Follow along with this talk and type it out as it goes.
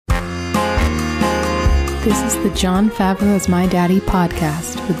This is the Jon Favreau is My Daddy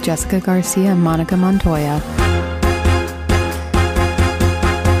podcast with Jessica Garcia and Monica Montoya.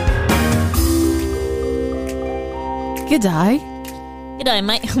 G'day. G'day,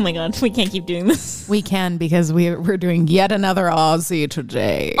 mate. Oh my god, we can't keep doing this. We can because we're doing yet another Aussie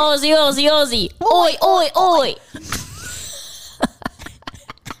today. Aussie, Aussie, Aussie. Oi, oi, oi.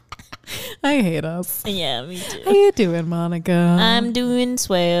 I hate us. Yeah, me too. How you doing, Monica? I'm doing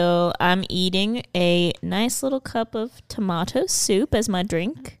swell. I'm eating a nice little cup of tomato soup as my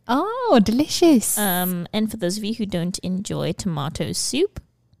drink. Oh, delicious. And for those of you who don't enjoy tomato soup,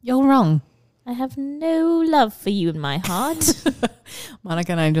 You're wrong. I have no love for you in my heart.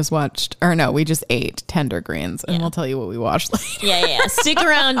 Monica and I we just ate Tender Greens, and we'll tell you what we watched later. Yeah. Stick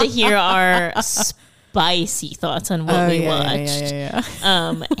around to hear our spicy thoughts on what we watched. Yeah.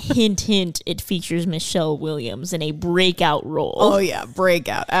 Hint, hint, it features Michelle Williams in a breakout role. Oh, yeah.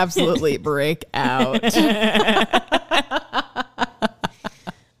 Breakout. Absolutely breakout.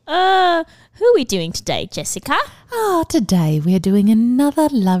 Who are we doing today, Jessica? Today we're doing another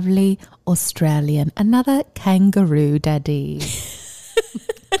lovely Australian, another kangaroo daddy.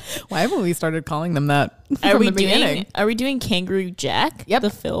 Why haven't we started calling them that from the beginning? Are we doing Kangaroo Jack? Yep. The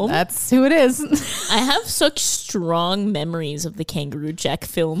film? That's who it is. I have such strong memories of the Kangaroo Jack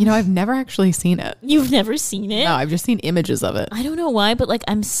film. You know, I've never actually seen it. You've never seen it? No, I've just seen images of it. I don't know why, but like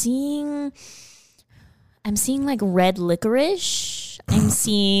I'm seeing like red licorice. I'm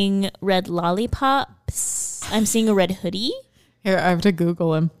seeing red lollipops. I'm seeing a red hoodie. Here, I have to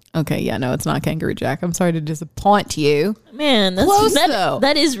Google him. Okay, yeah, no, it's not Kangaroo Jack. I'm sorry to disappoint you. Man, Close, though.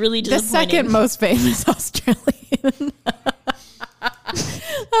 That is really The disappointing. second most famous Australian.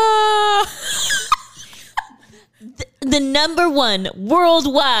 The number one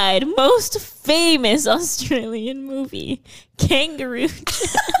worldwide most famous Australian movie, Kangaroo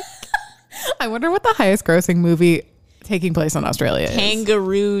Jack. I wonder what the highest grossing movie taking place in Australia is.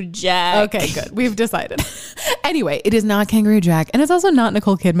 Kangaroo Jack. Okay, good. We've decided. Anyway, it is not Kangaroo Jack, and it's also not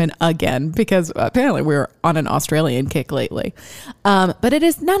Nicole Kidman again, because apparently we're on an Australian kick lately. But it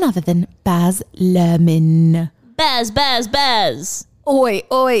is none other than Baz Luhrmann. Baz. Oi,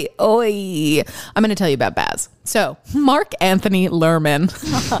 oi, oi. I'm going to tell you about Baz. So, Mark Anthony Luhrmann.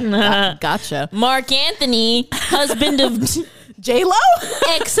 Gotcha. Mark Anthony, husband of J-Lo?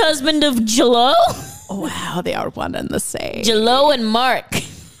 ex-husband of J-Lo. Oh, wow, they are one and the same. J-Lo and Mark.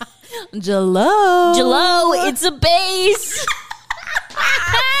 J-Lo. J-Lo, it's a base.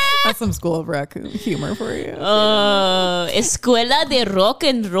 That's some School of Rock humor for you. Escuela de Rock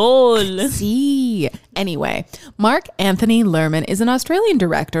and Roll. See. Anyway, Mark Anthony Luhrmann is an Australian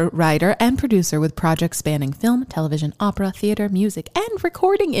director, writer, and producer with projects spanning film, television, opera, theater, music, and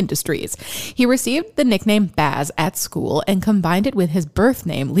recording industries. He received the nickname Baz at school and combined it with his birth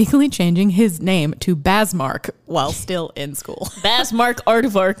name, legally changing his name to Baz Mark while still in school. Baz Mark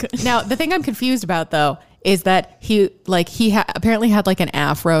Aardvark. Now, the thing I'm confused about, though, is that he apparently had like an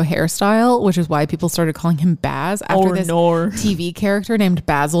afro hairstyle, which is why people started calling him Baz after this TV character named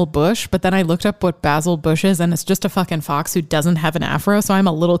Basil Bush. But then I looked up what Basil Bush is, and it's just a fucking fox who doesn't have an afro. So I'm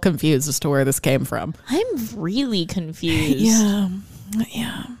a little confused as to where this came from. I'm really confused. Yeah.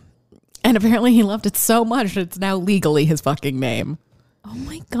 And apparently he loved it so much that it's now legally his fucking name. Oh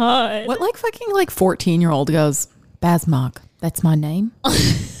my God. What fucking 14-year-old goes, Baz Mark, that's my name?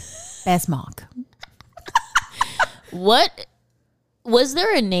 Baz Mark. What was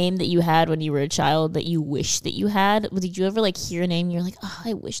there a name that you had when you were a child that you wish that you had? Did you ever hear a name and you're like, oh,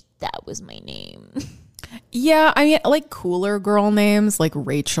 I wish that was my name? Yeah, I mean, cooler girl names like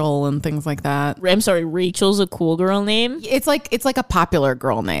Rachel and things like that. I'm sorry, Rachel's a cool girl name? It's like a popular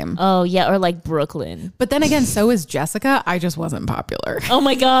girl name. Oh, yeah, or like Brooklyn. But then again, so is Jessica. I just wasn't popular. Oh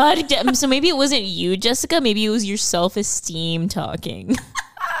my God. So maybe it wasn't you, Jessica. Maybe it was your self-esteem talking.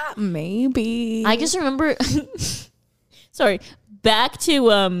 Maybe. I just remember... Sorry, throwback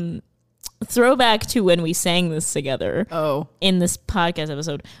to when we sang this together. Oh. In this podcast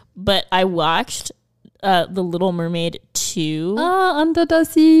episode. But I watched The Little Mermaid 2. Under the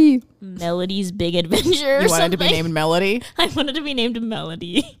Sea. Melody's Big Adventure. You wanted to be named Melody? I wanted to be named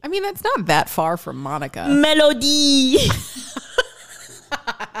Melody. I mean, that's not that far from Monica. Melody.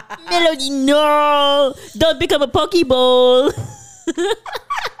 Melody, no. Don't become a Pokeball.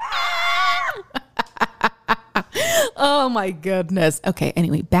 Oh my goodness. Okay,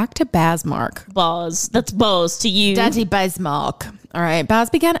 anyway, back to Baz Mark. Baz. That's Baz to you. Daddy Baz Mark. All right,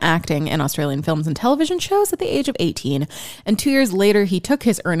 Baz began acting in Australian films and television shows at the age of 18. And 2 years later, he took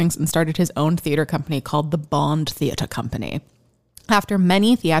his earnings and started his own theater company called the Bond Theatre Company. After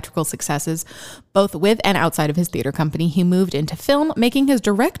many theatrical successes, both with and outside of his theater company, he moved into film, making his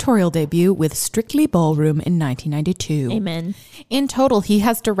directorial debut with Strictly Ballroom in 1992. Amen. In total, he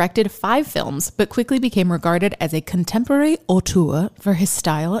has directed 5 films, but quickly became regarded as a contemporary auteur for his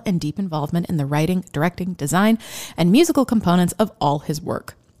style and deep involvement in the writing, directing, design, and musical components of all his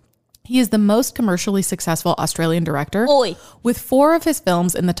work. He is the most commercially successful Australian director, with 4 of his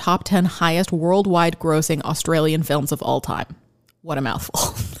films in the top 10 highest worldwide grossing Australian films of all time. What a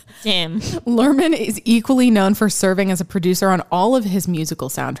mouthful. Damn. Lerman is equally known for serving as a producer on all of his musical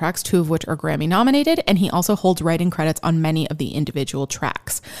soundtracks, 2 of which are Grammy nominated, and he also holds writing credits on many of the individual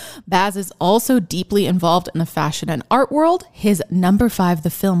tracks. Baz is also deeply involved in the fashion and art world. His number 5, the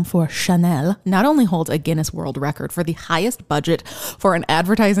film for Chanel, not only holds a Guinness World Record for the highest budget for an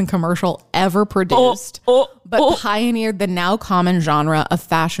advertising commercial ever produced, but pioneered the now common genre of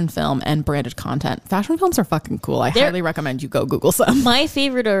fashion film and branded content. Fashion films are fucking cool. I highly recommend you go Google some. My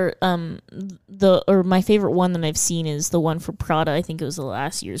favorite are my favorite one that I've seen is the one for Prada. I think it was the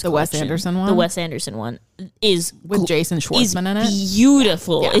last year's The Wes collection. Anderson one? The Wes Anderson one is With Jason Schwartzman in it?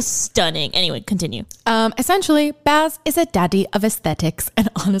 Beautiful. It's stunning. Anyway, continue. Essentially, Baz is a daddy of aesthetics, and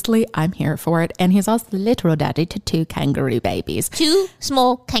honestly, I'm here for it. And he's also the literal daddy to 2 kangaroo babies. 2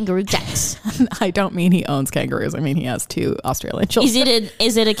 small kangaroo jacks. I don't mean he owns kangaroos. I mean he has 2 Australian children.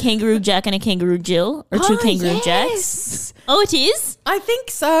 Is it a kangaroo jack and a kangaroo Jill, or 2 kangaroo jacks? Oh, it is I think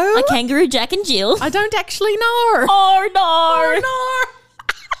so. a kangaroo Jack and Jill. I don't actually know. Oh no!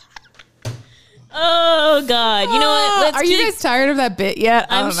 no. Oh god! You know what? Are you guys tired of that bit yet?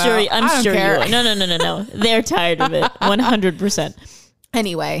 I'm sure you are. No. They're tired of it. 100%.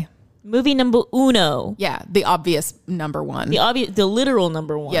 Anyway, movie number uno. yeah, the obvious number 1. The literal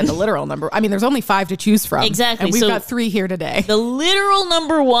number 1. Yeah, the literal number. I mean, there's only 5 to choose from. Exactly. And we've So- got 3 here today. The literal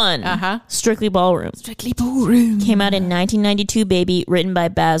number 1. Strictly Ballroom. Strictly Ballroom. Came out in 1992, baby. Written by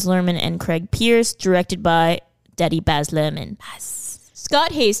Baz Luhrmann and Craig Pierce. Directed by Daddy Baz Luhrmann.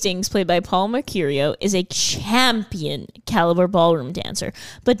 Scott Hastings, played by Paul Mercurio, is a champion caliber ballroom dancer.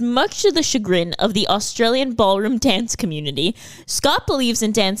 But much to the chagrin of the Australian ballroom dance community, Scott believes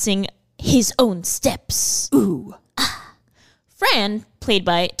in dancing his own steps. Ooh. Fran, played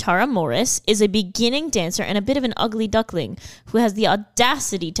by Tara Morris, is a beginning dancer and a bit of an ugly duckling who has the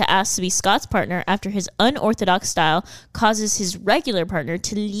audacity to ask to be Scott's partner after his unorthodox style causes his regular partner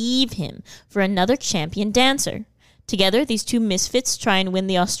to leave him for another champion dancer. Together, these 2 misfits try and win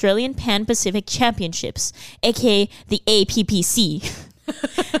the Australian Pan-Pacific Championships, aka the APPC,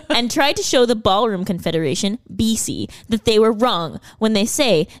 and try to show the Ballroom Confederation, BC, that they were wrong when they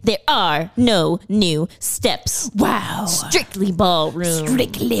say there are no new steps. Wow. Strictly Ballroom.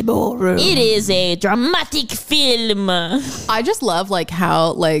 Strictly Ballroom. It is a dramatic film. I just love like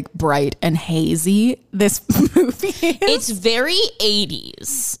how like bright and hazy this movie is. It's very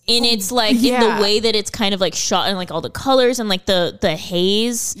 80s in its like in the way that it's kind of like shot and like all the colors and like the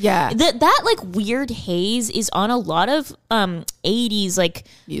haze. Yeah. That like weird haze is on a lot of 80s like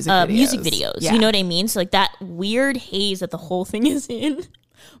music videos. Yeah. You know what I mean? So like that weird haze that the whole thing is in.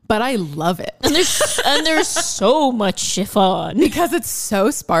 But I love it. And there's so much chiffon. Because it's so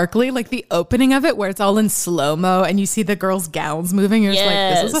sparkly, like the opening of it where it's all in slow-mo and you see the girls' gowns moving. You're just like,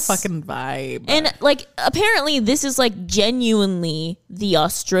 this is a fucking vibe. And like apparently this is like genuinely the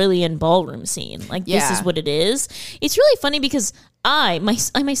Australian ballroom scene. Like this is what it is. It's really funny because I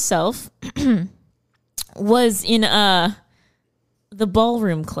myself was in the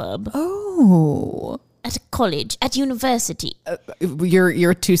ballroom club. Oh. At college, at university.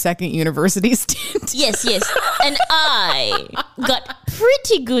 Your 2-second university stint. Yes. And I got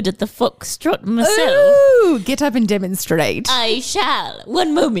pretty good at the foxtrot myself. Ooh, get up and demonstrate. I shall.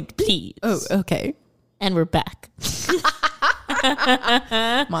 One moment, please. Oh, okay. And we're back.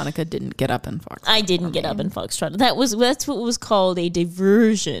 Monica didn't get up and foxtrot. I didn't get up in foxtrot. That's what was called a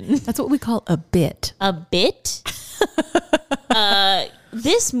diversion. That's what we call a bit. A bit?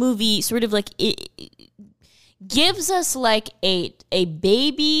 This movie sort of like it gives us like a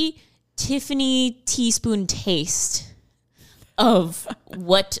baby Tiffany teaspoon taste of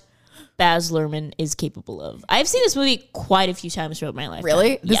what Baz Luhrmann is capable of. I've seen this movie quite a few times throughout my life.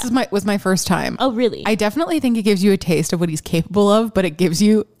 Really? This was my first time. Oh, really? I definitely think it gives you a taste of what he's capable of, but it gives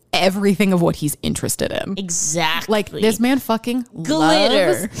you everything of what he's interested in. Exactly. Like this man fucking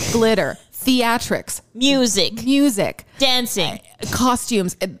Glitter. loves glitter, theatrics, music, dancing,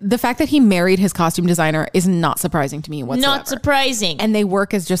 costumes. The fact that he married his costume designer is not surprising to me whatsoever. Not surprising. And they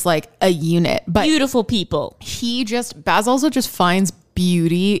work as just like a unit. But beautiful people. Baz also just finds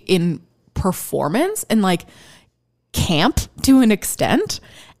beauty in performance and like camp to an extent.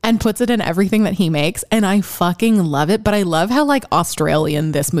 and puts it in everything that he makes. And I fucking love it. But I love how like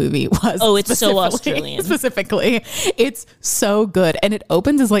Australian this movie was. Oh, it's so Australian. Specifically. It's so good. And it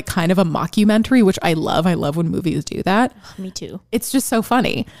opens as like kind of a mockumentary, which I love. I love when movies do that. Me too. It's just so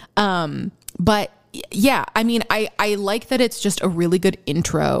funny. But yeah, I mean, I like that it's just a really good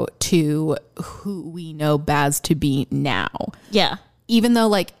intro to who we know Baz to be now. Yeah. Even though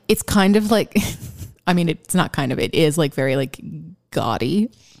like it's kind of like, I mean, it's not kind of, it is like very like gaudy.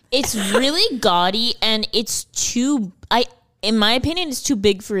 It's really gaudy, and it's in my opinion, it's too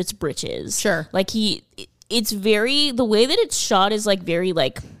big for its britches. Sure. Like it's very, the way that it's shot is like very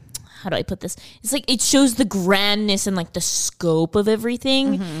like, how do I put this? It's like it shows the grandness and like the scope of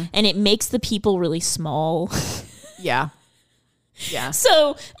everything, and it makes the people really small. Yeah. Yeah.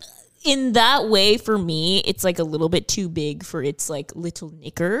 So in that way, for me, it's like a little bit too big for its like little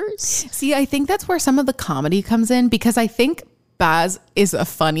knickers. See, I think that's where some of the comedy comes in, because I think Baz is a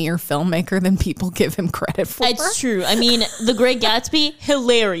funnier filmmaker than people give him credit for. It's true. I mean, The Great Gatsby,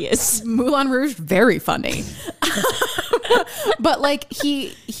 hilarious. Moulin Rouge, very funny. But like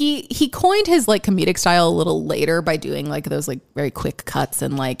he coined his like comedic style a little later by doing like those like very quick cuts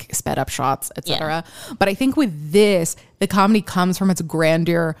and like sped up shots, etc. Yeah. But I think with this, the comedy comes from its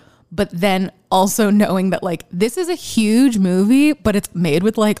grandeur, but then also knowing that like this is a huge movie, but it's made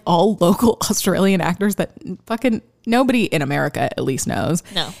with like all local Australian actors that fucking nobody in America at least knows.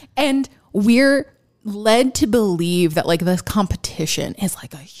 No. And we're led to believe that like this competition is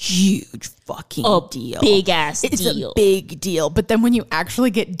like a huge fucking deal. Big ass it's deal. A big deal. But then when you actually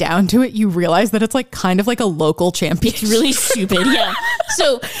get down to it, you realize that it's like kind of like a local championship. It's really stupid. Yeah.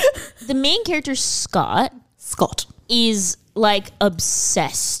 So the main character, Scott, is like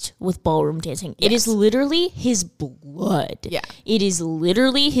obsessed with ballroom dancing. Yes. It is literally his blood. Yeah. It is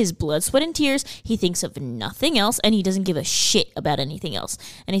literally his blood, sweat, and tears. He thinks of nothing else, and he doesn't give a shit about anything else.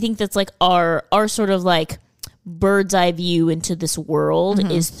 And I think that's like our sort of like bird's eye view into this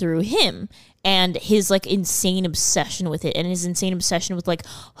world is through him and his like insane obsession with it, and his insane obsession with like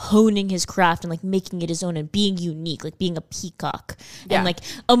honing his craft and like making it his own and being unique, like being a peacock and like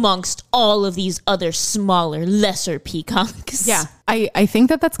amongst all of these other smaller, lesser peacocks. Yeah. I think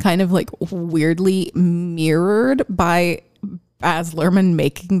that's kind of like weirdly mirrored by Baz Luhrmann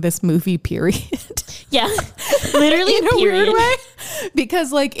making this movie, period. Yeah. Literally in a weird way.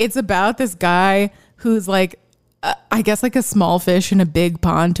 Because like it's about this guy who's like, I guess like a small fish in a big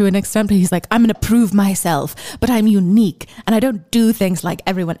pond to an extent, but he's like, I'm going to prove myself, but I'm unique and I don't do things like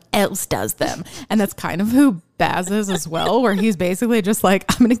everyone else does them. And that's kind of who Baz is as well, where he's basically just like,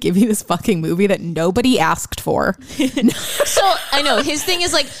 I'm going to give you this fucking movie that nobody asked for. So I know his thing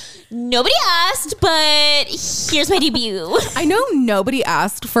is like, nobody asked, but here's my debut. I know nobody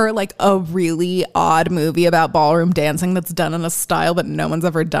asked for like a really odd movie about ballroom dancing that's done in a style that no one's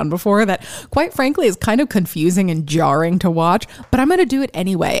ever done before, that quite frankly is kind of confusing and jarring to watch, but I'm going to do it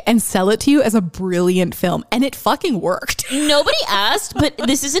anyway and sell it to you as a brilliant film. And it fucking worked. Nobody asked, but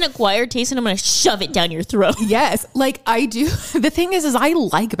this is an acquired taste and I'm going to shove it down your throat. Yes. Like I do. The thing is I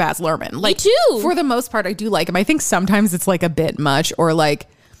like Baz Luhrmann. Like, me too. For the most part, I do like him. I think sometimes it's like a bit much, or like,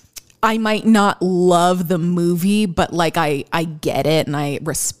 I might not love the movie, but like I get it and I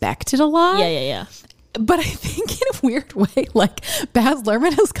respect it a lot. Yeah. But I think in a weird way, like Baz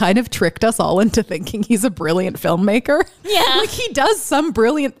Luhrmann has kind of tricked us all into thinking he's a brilliant filmmaker. Yeah. Like he does some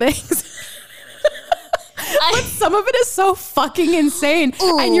brilliant things. But some of it is so fucking insane.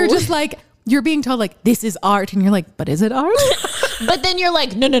 Ooh. And you're just like, you're being told like, this is art. And you're like, but is it art? But then you're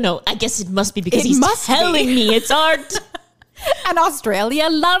like, no. I guess it must be because he's telling me it's art. And Australia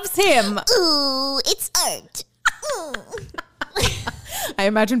loves him. Ooh, it's art. I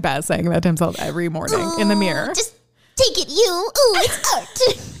imagine Baz saying that to himself every morning in the mirror. Just take it, you. Ooh, it's art.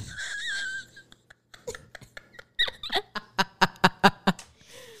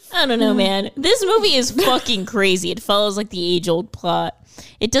 I don't know, man. This movie is fucking crazy. It follows like the age-old plot.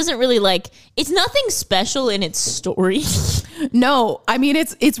 It doesn't really like, it's nothing special in its story. No, I mean,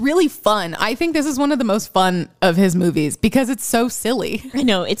 it's really fun. I think this is one of the most fun of his movies because it's so silly. I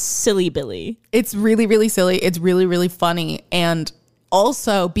know, it's silly Billy. It's really, really silly. It's really, really funny. And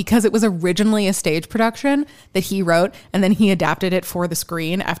also because it was originally a stage production that he wrote and then he adapted it for the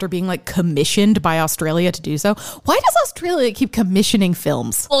screen after being like commissioned by Australia to do so. Why does Australia keep commissioning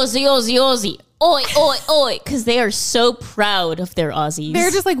films? Aussie. Oi, oi, oi. Because they are so proud of their Aussies.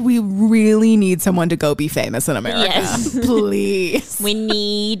 They're just like, we really need someone to go be famous in America. Yes. Please. We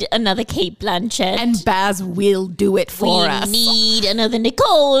need another Kate Blanchett. And Baz will do it for us. We need another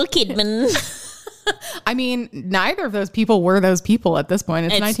Nicole Kidman. I mean, neither of those people were those people at this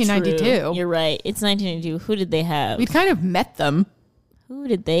point. It's 1992. True. You're right. It's 1992. Who did they have? We'd kind of met them. Who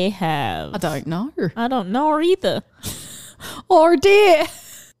did they have? I don't know. I don't know either. Oh dear.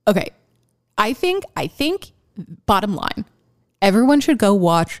 Okay. I think bottom line, everyone should go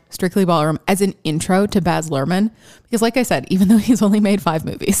watch Strictly Ballroom as an intro to Baz Luhrmann, because like I said, even though he's only made 5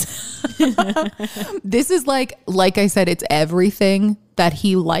 movies, this is like I said, it's everything that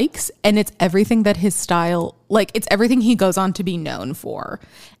he likes, and it's everything that his style, like it's everything he goes on to be known for.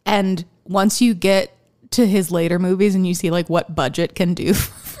 And once you get to his later movies and you see like what budget can do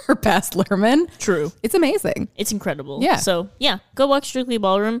for Baz Luhrmann, True. it's amazing. It's incredible. Yeah. So, yeah, go watch Strictly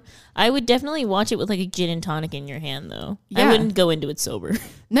Ballroom. I would definitely watch it with like a gin and tonic in your hand, though. Yeah. I wouldn't go into it sober.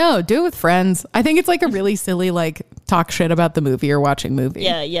 No, do it with friends. I think it's like a really silly, like, talk shit about the movie or watching movie.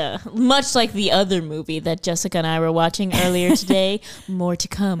 Yeah. Much like the other movie that Jessica and I were watching earlier today. More to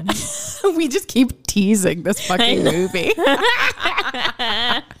come. We just keep teasing this fucking movie.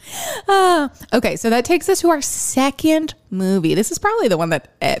 Okay, so that takes us to our second movie. This is probably the one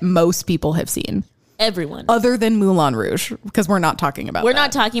that most people have seen, Everyone. other than Moulin Rouge, because we're not talking about We're that.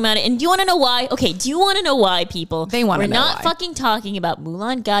 not talking about it. And do you want to know why? Okay, do you want to know why, people? They wanna know We're not why. fucking talking about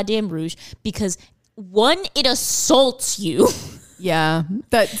Moulin Goddamn Rouge because, one, it assaults you. Yeah,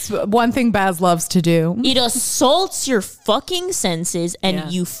 that's one thing Baz loves to do. It assaults your fucking senses and Yeah.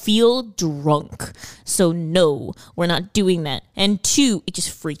 you feel drunk. So no, we're not doing that. And 2, it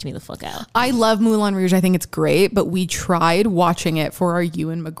just freaked me the fuck out. I love Moulin Rouge. I think it's great, but we tried watching it for our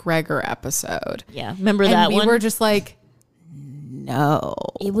Ewan McGregor episode. Yeah, remember And that we one? were just like, no.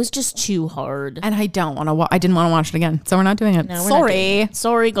 It was just too hard. And I don't want to. I didn't want to watch it again, so we're not doing it. No, we're not doing it.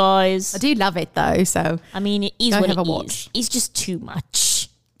 Sorry, guys. I do love it though. So I mean, it is Go what have it a is. watch. It's just too much.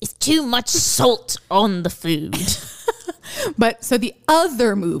 It's too much salt on the food. But so the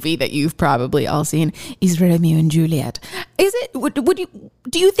other movie that you've probably all seen is Romeo and Juliet. Is it?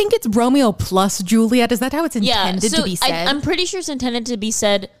 Do you think it's Romeo plus Juliet? Is that how it's intended to be said? I'm pretty sure it's intended to be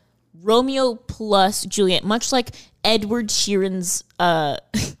said Romeo plus Juliet, much like Edward Sheeran's.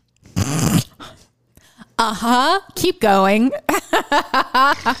 Keep going.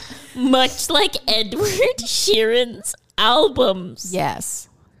 Much like Edward Sheeran's albums. Yes.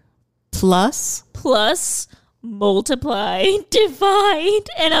 Plus. Plus, multiply, divide,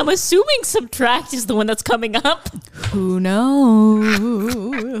 and I'm assuming subtract is the one that's coming up. Who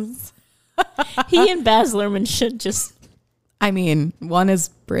knows? He and Baz Luhrmann should just. I mean, one is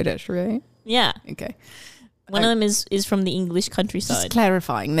British, right? Yeah. Okay. One of them is from the English Just countryside.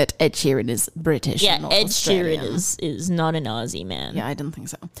 clarifying that Ed Sheeran is British. Yeah, and not Ed Australian. Sheeran is not an Aussie man. Yeah, I didn't think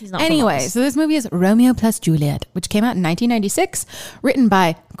so. He's not from Anyway, Oz. so this movie is Romeo plus Juliet, which came out in 1996, written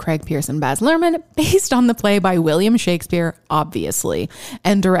by Craig Pearce and Baz Luhrmann, based on the play by William Shakespeare, obviously,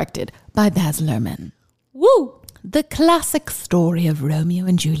 and directed by Baz Luhrmann. Woo! The classic story of Romeo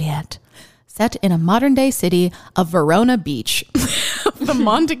and Juliet, set in a modern-day city of Verona Beach. The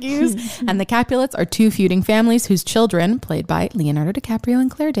Montagues and the Capulets are 2 feuding families whose children, played by Leonardo DiCaprio and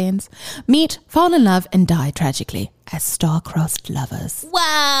Claire Danes, meet, fall in love, and die tragically as star-crossed lovers.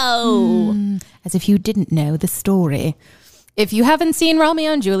 Wow! As if you didn't know the story. If you haven't seen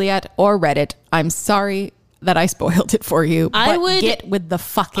Romeo and Juliet or read it, I'm sorry that I spoiled it for you. I but would- get with the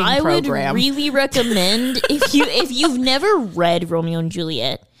fucking I program. would really recommend if you've never read Romeo and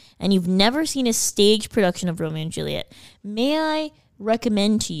Juliet and you've never seen a stage production of Romeo and Juliet, may I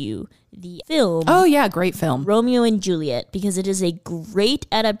recommend to you the film Oh yeah, great film. Romeo and Juliet, because it is a great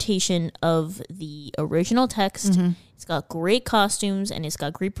adaptation of the original text. Mm-hmm. It's got great costumes and it's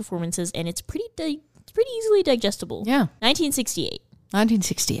got great performances and it's pretty easily digestible. Yeah. 1968.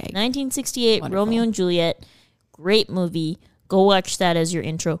 1968. 1968, Wonderful. Romeo and Juliet. Great movie. Go watch that as your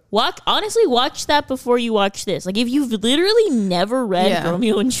intro. Honestly, watch that before you watch this. Like, if you've literally never read Yeah.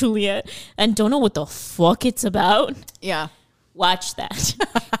 Romeo and Juliet and don't know what the fuck it's about, Yeah. watch that.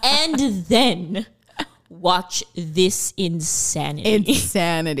 And then watch this insanity.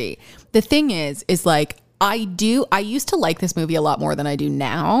 Insanity. The thing is like, I used to like this movie a lot more than I do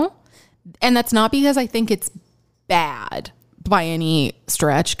now. And that's not because I think it's bad by any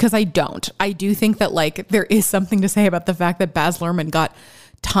stretch, because I don't. I do think that like there is something to say about the fact that Baz Luhrmann got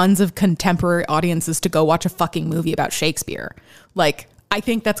tons of contemporary audiences to go watch a fucking movie about Shakespeare. Like, I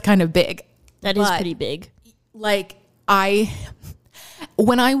think that's kind of big. That is But, pretty big. Like,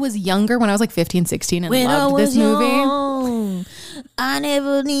 when I was younger, when I was like 15, 16 and loved this movie. young, I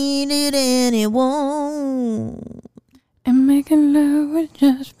never needed anyone. And making love was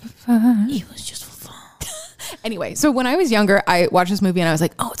just for fun. It was just for fun. Anyway, so when I was younger, I watched this movie and I was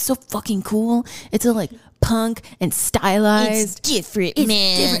like, oh, it's so fucking cool. It's so like punk and stylized. It's different, It's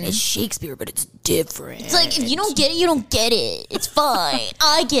man. different. It's Shakespeare, but it's different. It's like, if you don't get it, you don't get it. It's fine.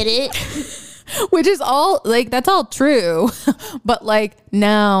 I get it. Which is all like, that's all true. But like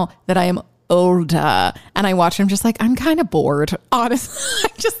now that I am older and I watch him, just like, I'm kind of bored, honestly.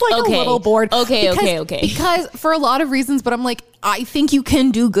 I'm just like a little bored. Okay. Because for a lot of reasons, but I'm like, I think you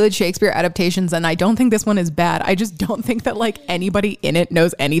can do good Shakespeare adaptations and I don't think this one is bad. I just don't think that like anybody in it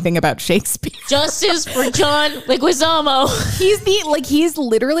knows anything about Shakespeare. Justice for John Leguizamo. He's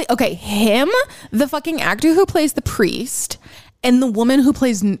literally, okay, him, the fucking actor who plays the priest, and the woman who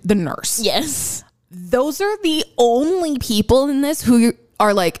plays the nurse. Yes. Those are the only people in this who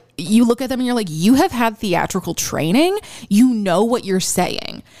are like, you look at them and you're like, you have had theatrical training. You know what you're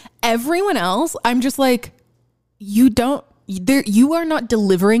saying. Everyone else, I'm just like, you are not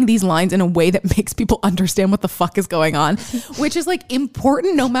delivering these lines in a way that makes people understand what the fuck is going on, which is like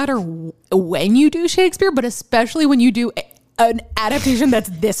important no matter when you do Shakespeare, but especially when you do an adaptation that's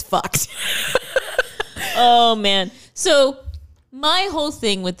this fucked. Oh man. So my whole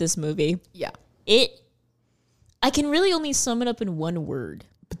thing with this movie, I can really only sum it up in one word.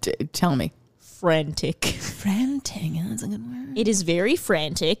 Tell me. Frantic. Frantic, that's a good word. It is very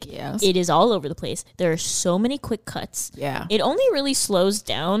frantic. Yes. It is all over the place. There are so many quick cuts. Yeah. It only really slows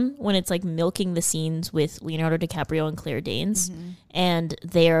down when it's like milking the scenes with Leonardo DiCaprio and Claire Danes. Mm-hmm. And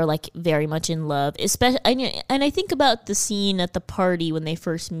they are like very much in love. Especially, and I think about the scene at the party when they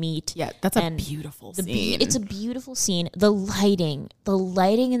first meet. Yeah, that's a beautiful scene. It's a beautiful scene. The lighting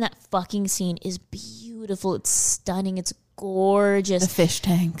in that fucking scene is beautiful. It's stunning. It's gorgeous. The fish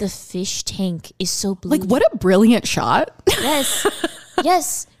tank is so blue. Like, what a brilliant shot.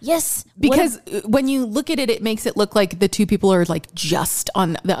 Yes. Because when you look at it, it makes it look like the two people are like just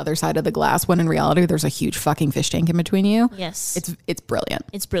on the other side of the glass, when in reality there's a huge fucking fish tank in between you. Yes. It's brilliant.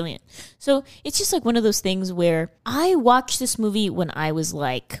 It's brilliant. So it's just like one of those things where I watched this movie when I was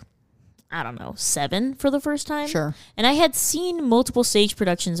like, I don't know, 7 for the first time. Sure. And I had seen multiple stage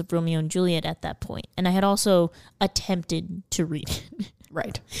productions of Romeo and Juliet at that point. And I had also attempted to read it.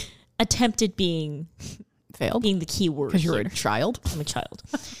 Right. Attempted being failed. Being the key word. Because you're a child. I'm a child.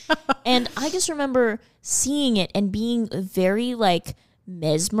 And I just remember seeing it and being very like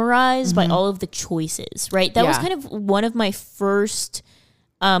mesmerized by all of the choices, right? That was kind of one of my first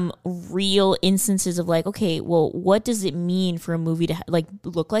real instances of like, okay, well, what does it mean for a movie to like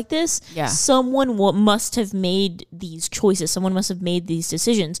look like this? Yeah. Someone must have made these choices. Someone must have made these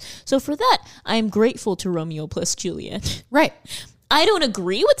decisions. So for that, I am grateful to Romeo plus Juliet. Right. I don't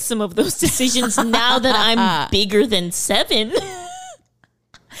agree with some of those decisions now that I'm bigger than 7.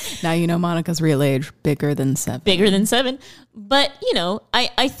 Now you know Monica's real age, bigger than 7. Bigger than 7. But, you know,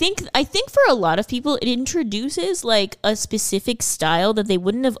 I think for a lot of people, it introduces like a specific style that they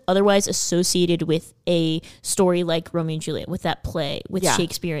wouldn't have otherwise associated with a story like Romeo and Juliet, with that play, with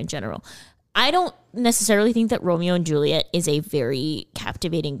Shakespeare in general. I don't necessarily think that Romeo and Juliet is a very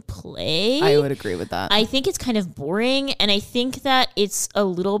captivating play. I would agree with that. I think it's kind of boring, and I think that it's a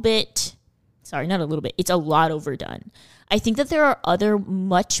little bit, sorry, not a little bit, it's a lot overdone. I think that there are other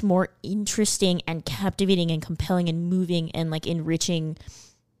much more interesting and captivating and compelling and moving and like enriching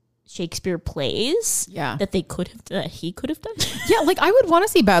Shakespeare plays that he could have done. Yeah, like I would want to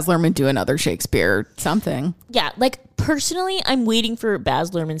see Baz Luhrmann do another Shakespeare something. Yeah, like personally, I'm waiting for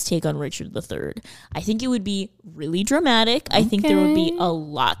Baz Luhrmann's take on Richard III. I think it would be really dramatic. I think there would be a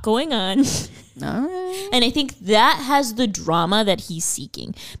lot going on. All right. And I think that has the drama that he's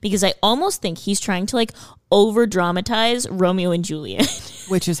seeking, because I almost think he's trying to like over dramatize Romeo and Juliet,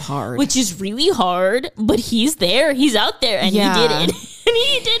 which is hard, which is really hard, but he's out there and he did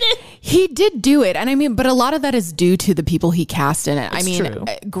it. He did do it. And I mean, but a lot of that is due to the people he cast in it. It's true.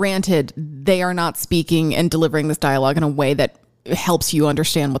 Granted, they are not speaking and delivering this dialogue in a way that helps you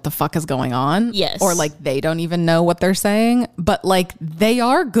understand what the fuck is going on. Yes. Or like they don't even know what they're saying, but like they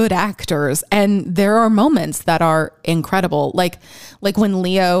are good actors and there are moments that are incredible. Like when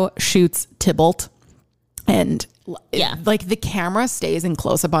Leo shoots Tybalt and like the camera stays in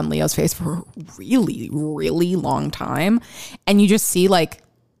close up on Leo's face for a really, really long time. And you just see like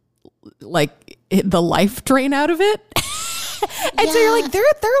the life drain out of it. And so you're like, there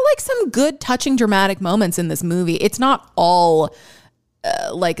are like some good touching dramatic moments in this movie. It's not all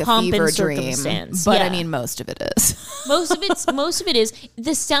like a pomp fever and dream, circumstance. but I mean, most of it is. most of it is.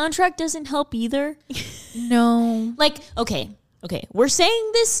 The soundtrack doesn't help either. No. Like, okay, we're saying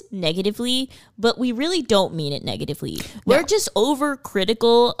this negatively, but we really don't mean it negatively. We're just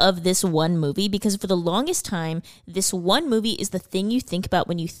overcritical of this one movie because for the longest time, this one movie is the thing you think about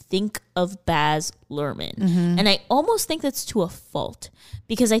when you think of Baz Luhrmann. Mm-hmm. And I almost think that's to a fault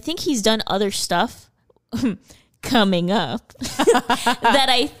because I think he's done other stuff coming up that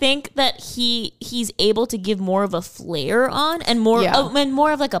I think that he's able to give more of a flair on and more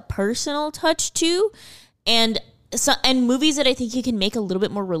of like a personal touch to, and movies that I think he can make a little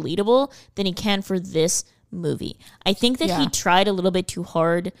bit more relatable than he can for this movie. I think that he tried a little bit too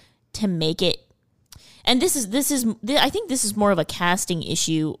hard to make it, and I think this is more of a casting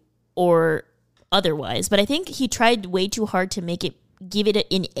issue or otherwise, but I think he tried way too hard to give it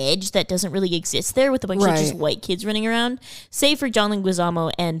an edge that doesn't really exist there with a bunch of just white kids running around, save for John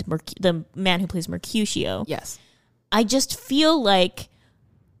Leguizamo and the man who plays Mercutio. Yes. I just feel like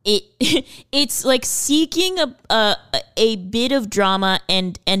it's like seeking a bit of drama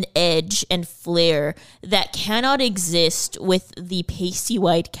and an edge and flair that cannot exist with the pasty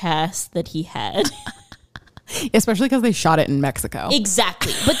white cast that he had. Especially because they shot it in Mexico.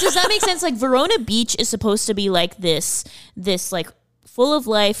 Exactly. But does that make sense? Like, Verona Beach is supposed to be like this like full of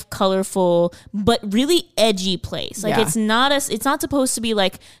life, colorful, but really edgy place. Like, it's not supposed to be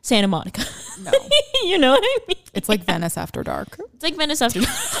like Santa Monica. No. You know what I mean? It's like Venice After Dark. It's like Venice After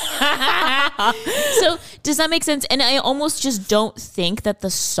Dark. So does that make sense? And I almost just don't think that the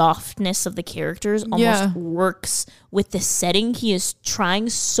softness of the characters almost works with the setting. He is trying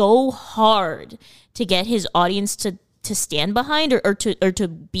so hard to get his audience to stand behind or to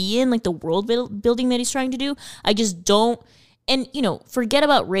be in, like the world building that he's trying to do. I just don't. And, forget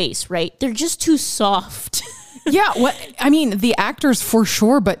about race, right? They're just too soft. Yeah, I mean, the actors for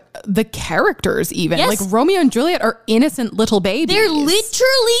sure, but the characters even. Yes. Like, Romeo and Juliet are innocent little babies. They're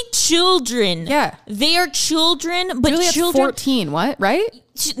literally children. Yeah. They are children, but Juliet's children... 14, right?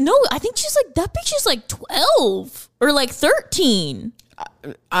 No, I think she's like, that bitch is like 12 or like 13.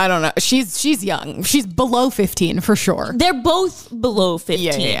 I don't know. She's young. She's below 15 for sure. They're both below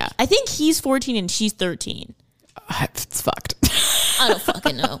 15. Yeah. I think he's 14 and she's 13. It's fucked. I don't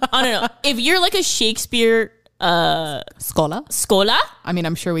fucking know. I don't know. If you're like a Shakespeare Scola? I mean,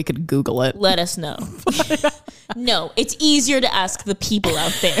 I'm sure we could Google it. Let us know. No, it's easier to ask the people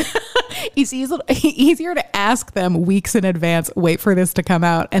out there. It's easier to ask them weeks in advance, wait for this to come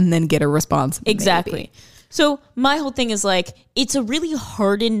out, and then get a response. Exactly. Maybe. So my whole thing is like, it's a really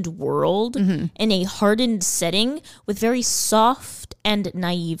hardened world and a hardened setting with very soft and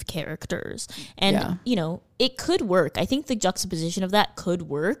naive characters. And, it could work. I think the juxtaposition of that could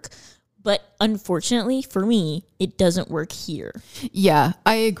work. But unfortunately for me, it doesn't work here. Yeah,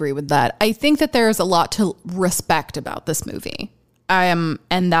 I agree with that. I think that there's a lot to respect about this movie. And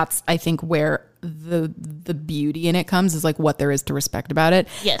that's, I think, where the beauty in it comes, is like what there is to respect about it.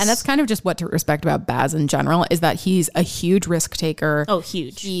 Yes. And that's kind of just what to respect about Baz in general, is that he's a huge risk taker. Oh,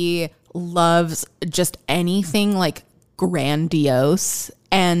 huge. He loves just anything like grandiose,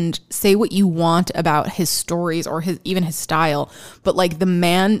 and say what you want about his stories or even his style, but like the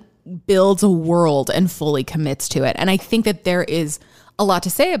man builds a world and fully commits to it. And I think that there is a lot to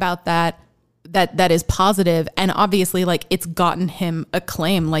say about that is positive. And obviously, like, it's gotten him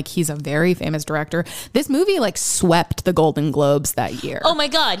acclaim. Like, he's a very famous director. This movie like swept the Golden Globes that year. Oh my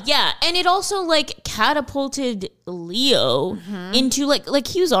God. Yeah. And it also like catapulted Leo into like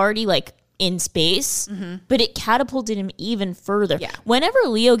he was already like in space, but it catapulted him even further. Yeah. Whenever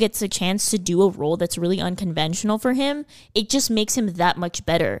Leo gets a chance to do a role that's really unconventional for him, it just makes him that much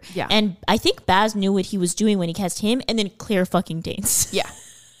better. Yeah. And I think Baz knew what he was doing when he cast him and then Claire fucking Danes. Yeah,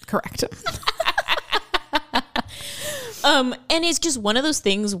 correct. And it's just one of those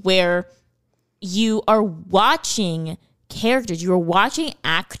things where you are watching characters, you're watching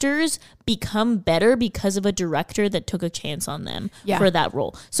actors become better because of a director that took a chance on them for that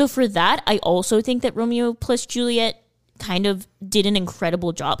role. So for that, I also think that Romeo plus Juliet kind of did an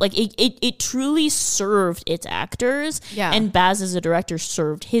incredible job. Like it truly served its actors, and Baz as a director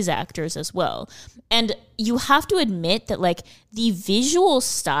served his actors as well. And you have to admit that like the visual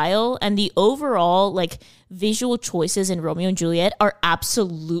style and the overall like visual choices in Romeo and Juliet are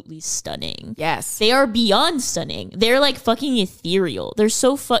absolutely stunning. Yes. They are beyond stunning. They're like fucking ethereal. They're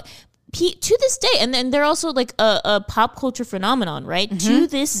so to this day. And then they're also like a pop culture phenomenon, right? To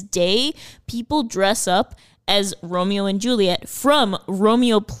this day, people dress up as Romeo and Juliet from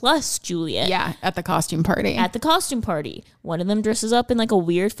Romeo plus Juliet. Yeah, at the costume party. One of them dresses up in like a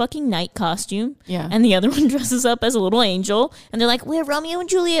weird fucking night costume. Yeah. And the other one dresses up as a little angel. And they're like, we're Romeo and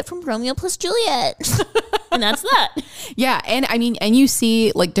Juliet from Romeo plus Juliet. And that's that. Yeah, and I mean, and you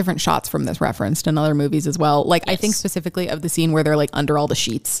see like different shots from this referenced in other movies as well. Like I think specifically of the scene where they're like under all the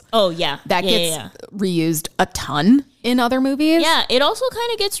sheets. Oh yeah, That gets reused a ton in other movies. Yeah, it also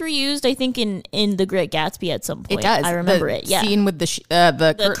kind of gets reused, I think, in The Great Gatsby at some point. It does. I remember the it. Yeah, scene with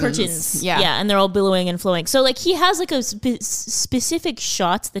the curtains. Yeah, and they're all billowing and flowing. So like he has like a specific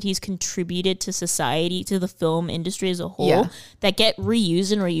shots that he's contributed to society, to the film industry as a whole, that get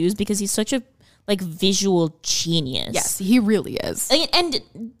reused and reused because he's such a like visual genius. Yes, he really is. And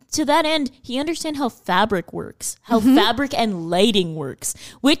to that end, he understands how fabric works, how fabric and lighting works,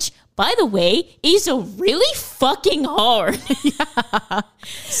 which, by the way, is a really fucking hard.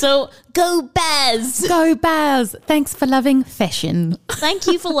 So go Baz. Go Baz. Thanks for loving fashion. Thank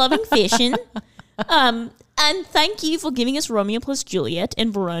you for loving fashion. And thank you for giving us Romeo plus Juliet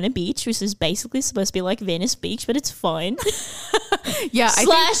in Verona Beach, which is basically supposed to be like Venice Beach, but it's fine. Yeah.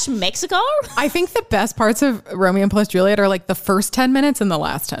 Mexico. I think the best parts of Romeo plus Juliet are like the first 10 minutes and the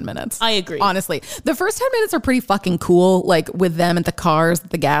last 10 minutes. I agree. Honestly, the first 10 minutes are pretty fucking cool. Like with them at the cars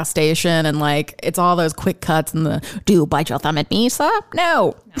at the gas station, and like it's all those quick cuts and the do you bite your thumb at me, sir?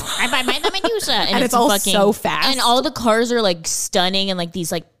 No. I bite my thumb at you, sir. And it's all so fast. And all the cars are like stunning and like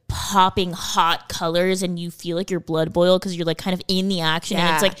these like popping hot colors, and you feel like your blood boil because you're like kind of in the action.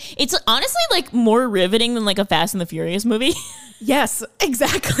 Yeah. And it's honestly like more riveting than like a Fast and the Furious movie. Yes,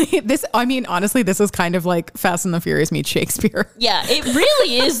 exactly. Honestly, this is kind of like Fast and the Furious meets Shakespeare. Yeah, it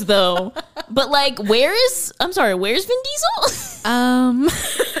really is though. But like, where's Vin Diesel?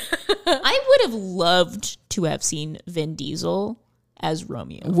 I would have loved to have seen Vin Diesel as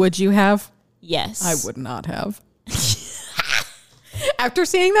Romeo. Would you have? Yes. I would not have. After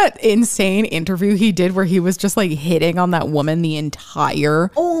seeing that insane interview he did where he was just like hitting on that woman the entire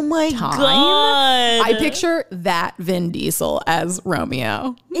time, God. I picture that Vin Diesel as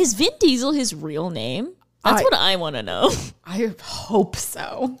Romeo. Is Vin Diesel his real name? That's what I want to know. I hope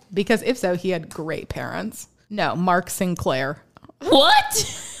so. Because if so, he had great parents. No, Mark Sinclair.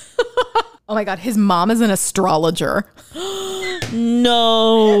 What? Oh my God, his mom is an astrologer.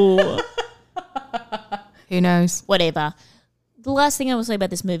 No. Who knows? Whatever. The last thing I will say about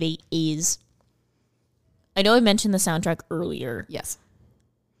this movie is, I know I mentioned the soundtrack earlier. Yes.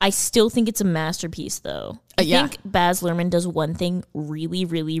 I still think it's a masterpiece, though. I think Baz Luhrmann does one thing really,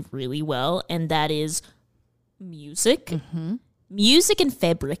 really, really well, and that is music. Mm-hmm. Music and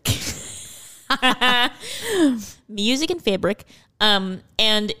fabric. Music and fabric.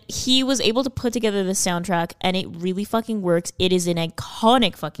 And he was able to put together the soundtrack, and it really fucking works. It is an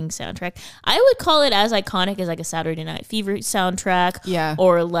iconic fucking soundtrack. I would call it as iconic as like a Saturday Night Fever soundtrack. Yeah.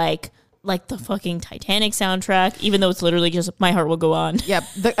 Or like the fucking Titanic soundtrack, even though it's literally just My Heart Will Go On. Yep.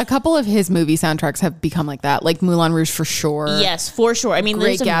 A couple of his movie soundtracks have become like that, like Moulin Rouge for sure. Yes, for sure. I mean,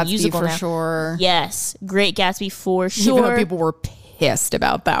 Great there's a Gatsby musical for now. sure. Yes, Great Gatsby for sure. Even though people were pissed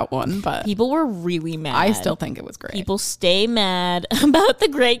about that one, but people were really mad. I still think it was great. People stay mad about the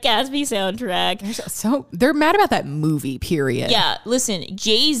Great Gatsby soundtrack. They're mad about that movie, period. Yeah, listen,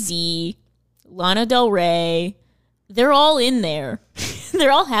 Jay-Z, Lana Del Rey, they're all in there.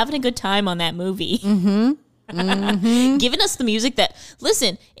 They're all having a good time on that movie. Mm-hmm. Mm-hmm. Giving us the music that,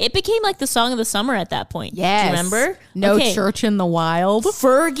 listen, it became like the song of the summer at that point. Yes. Do you remember? No Church in the Wild.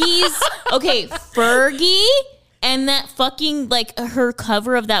 Fergie, and that fucking, like, her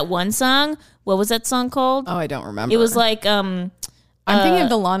cover of that one song. What was that song called? Oh, I don't remember. It was like, I'm thinking of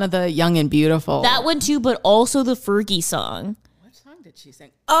the Lana the Young and Beautiful. That one too, but also the Fergie song. What song did she sing?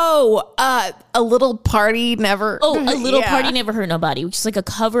 Oh, A Little Party Never. Oh, A Little Party Never Hurt Nobody, which is like a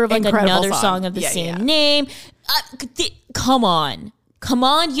cover of like Incredible another song of the same name. Come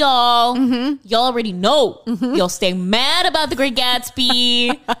on, y'all. Mm-hmm. Y'all already know. Mm-hmm. Y'all stay mad about The Great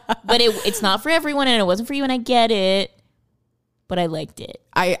Gatsby, but it's not for everyone, and it wasn't for you, and I get it. But I liked it.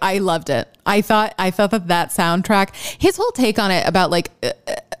 I loved it. I thought that soundtrack, his whole take on it about like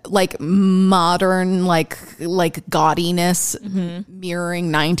modern like gaudiness,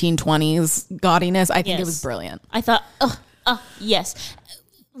 mirroring 1920s gaudiness. I think it was brilliant. I thought, yes.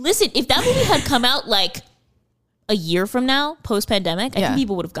 Listen, if that movie had come out like a year from now, post pandemic, I think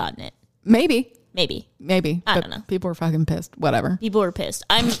people would have gotten it. Maybe. I don't know. People were fucking pissed. Whatever. People were pissed.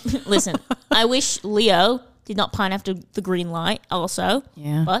 Listen, I wish Leo did not pine after the green light also.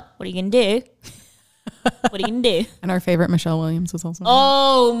 Yeah. But what are you going to do? What are you going to do? And our favorite Michelle Williams was also.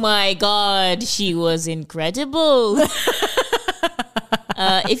 Oh my God. She was incredible.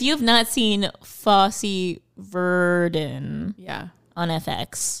 If you have not seen Fosse Verdon on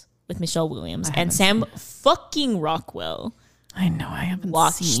FX with Michelle Williams and Sam fucking Rockwell. I know, I haven't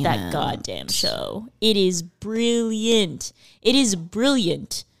seen that goddamn show. It is brilliant.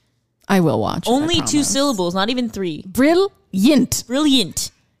 I will watch. Only it, I 2 promise. syllables, not even 3. Brilliant.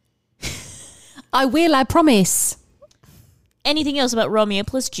 Brilliant. I will. I promise. Anything else about Romeo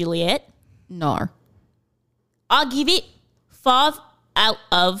plus Juliet? No. I'll give it 5 out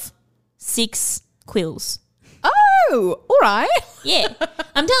of 6 quills. Oh, all right. Yeah.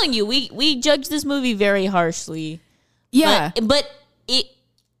 I'm telling you, we judge this movie very harshly. Yeah. But it,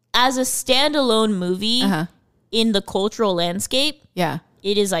 as a standalone movie in the cultural landscape, Yeah.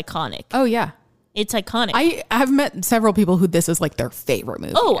 it is iconic. Oh, yeah. It's iconic. I have met several people who this is like their favorite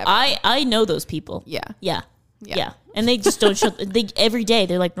movie. Oh, ever. I know those people. Yeah. Yeah. Yeah. Yeah. And they just don't show, they, every day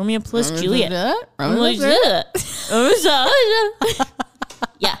they're like, Romeo plus Juliet. I'm like,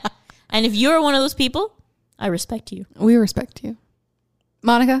 yeah. And if you're one of those people, I respect you. We respect you.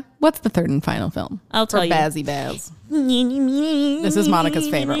 Monica, what's the third and final film? I'll tell for you. Bazzy Baz. This is Monica's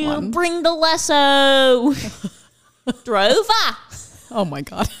favorite one. Bring the lasso. Drover. Oh my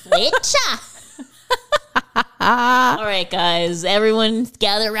God. Fletcher. All right, guys. Everyone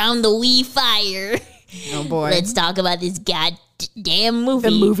gather around the wee fire. Oh boy. Let's talk about this goddamn movie.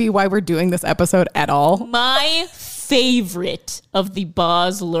 The movie why we're doing this episode at all. My favorite of the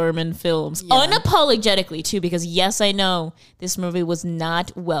Baz Luhrmann films. Yeah. Unapologetically, too, because yes, I know this movie was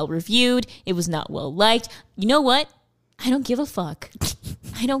not well reviewed. It was not well liked. You know what? I don't give a fuck.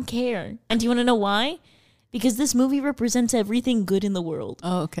 I don't care. And do you want to know why? Because this movie represents everything good in the world.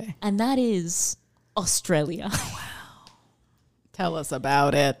 Oh, okay. And that is Australia. Tell us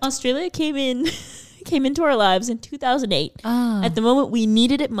about it. Australia came into our lives in 2008 at the moment we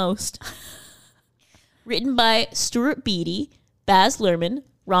needed it most. Written by Stuart Beattie, Baz Luhrmann,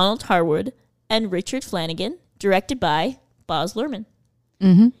 Ronald Harwood, and Richard Flanagan. Directed by Baz Luhrmann.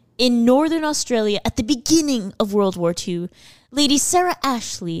 Mm-hmm. In Northern Australia, at the beginning of World War II, Lady Sarah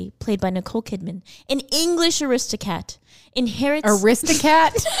Ashley, played by Nicole Kidman, an English aristocrat, inherits...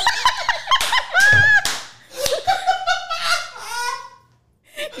 Aristocat?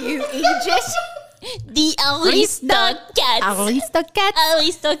 You just... The aristocrat. Aristocat?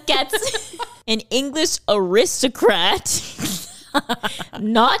 Aristocrats. An English aristocrat,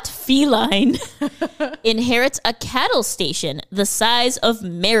 not feline, inherits a cattle station the size of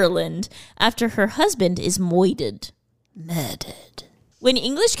Maryland after her husband is murdered. When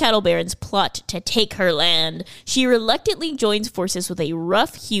English cattle barons plot to take her land, she reluctantly joins forces with a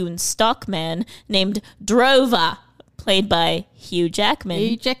rough-hewn stockman named Drover, played by Hugh Jackman.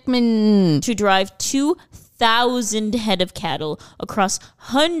 Hey, Jackman. To drive 2,000 head of cattle across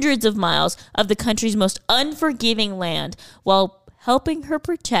hundreds of miles of the country's most unforgiving land while helping her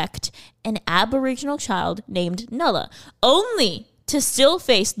protect an Aboriginal child named Nulla, only to still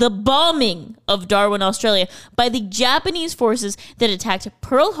face the bombing of Darwin, Australia by the Japanese forces that attacked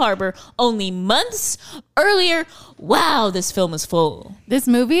Pearl Harbor only months earlier. Wow, this film is full. This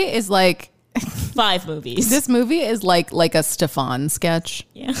movie is like... 5 movies. This movie is like a Stefan sketch.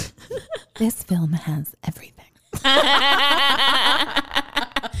 Yeah. This film has everything.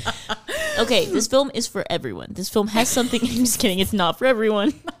 Okay, this film is for everyone. This film has something. I'm just kidding. It's not for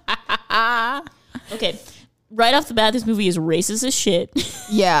everyone. Okay. Right off the bat, this movie is racist as shit.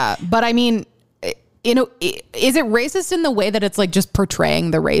 Yeah, but I mean, you know, is it racist in the way that it's like just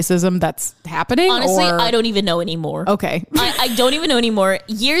portraying the racism that's happening? Honestly, or? I don't even know anymore. Okay. I don't even know anymore.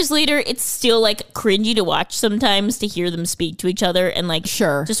 Years later, it's still like cringy to watch sometimes to hear them speak to each other and like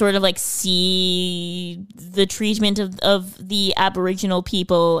Sure. to sort of like see the treatment of the Aboriginal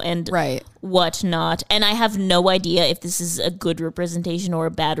people and Right. whatnot. And I have no idea if this is a good representation or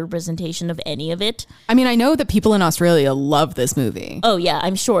a bad representation of any of it. I mean, I know that people in Australia love this movie. Oh yeah,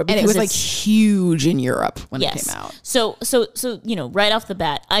 I'm sure. And it was like huge in Europe when it came out. So you know, right off the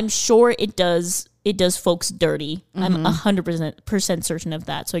bat, I'm sure it does folks dirty. I'm 100% certain of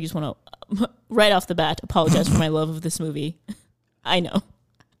that. So I just want to right off the bat apologize for my love of this movie. I know.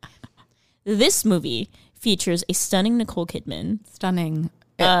 This movie features a stunning Nicole Kidman. Stunning.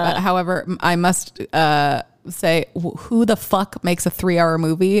 However, I must say, who the fuck makes a 3-hour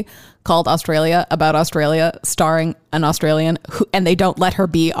movie called Australia about Australia starring an Australian and they don't let her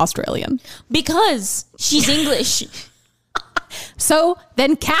be Australian? Because she's English. So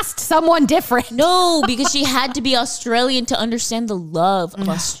then cast someone different. No, because she had to be Australian to understand the love of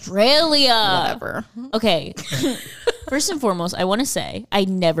Australia. Whatever. Okay. First and foremost, I want to say I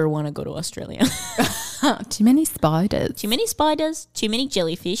never want to go to Australia. Too many spiders. Too many spiders, too many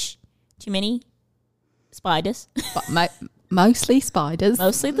jellyfish, too many spiders. Mostly spiders.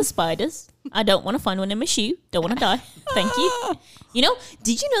 Mostly the spiders. I don't want to find one in my shoe. Don't want to die. Thank you. You know,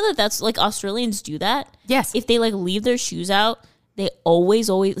 did you know that that's like Australians do that? Yes. If they like leave their shoes out they always,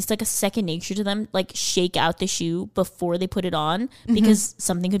 it's like a second nature to them, like shake out the shoe before they put it on because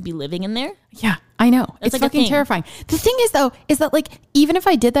something could be living in there. Yeah, I know. That's It's like a fucking thing. terrifying. The thing is though, is that like, even if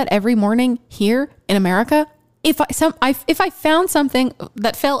I did that every morning here in America, if I found something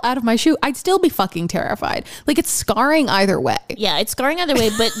that fell out of my shoe, I'd still be fucking terrified. Like, it's scarring either way. Yeah, it's scarring either way,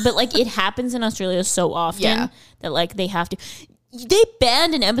 but like it happens in Australia so often that like they have to. They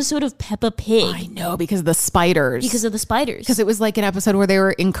banned an episode of Peppa Pig I know, because of the spiders. because of the spiders. Because it was like an episode where they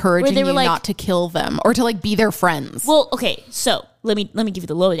were encouraging Where they were you like- not to kill them or to like be their friends. Well, okay, so let me give you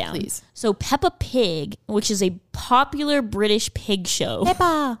the lowdown. Please. So Peppa Pig, which is a popular British pig show.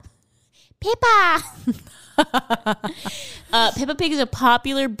 Peppa. Peppa Pig is a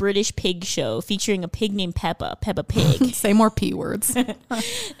popular British pig show featuring a pig named Peppa Pig. Say more P words.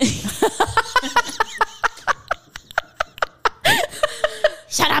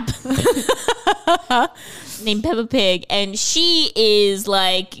 Shut up. Named Peppa Pig, and she is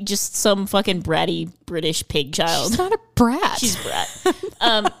like just some fucking bratty British pig child. She's not a brat. She's a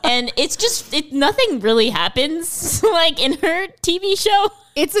brat. And it's just nothing really happens like in her TV show.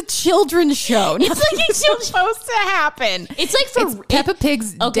 It's a children's show. It's like a children's supposed to happen. It's like for It's Peppa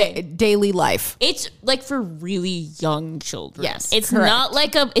Pig's daily life. It's like for really young children. Yes, it's correct. not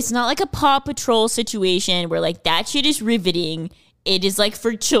like a Paw Patrol situation where like that shit is riveting. It is like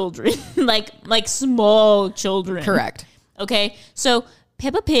for children, like small children. Correct. Okay, so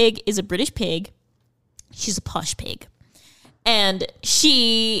Peppa Pig is a British pig. She's a posh pig, and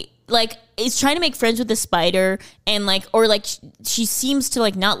she like is trying to make friends with the spider, and like she seems to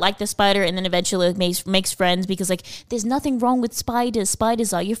like not like the spider, and then eventually like, makes friends because like there's nothing wrong with spiders.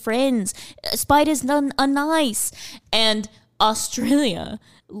 Spiders are your friends. Spiders are nice, and Australia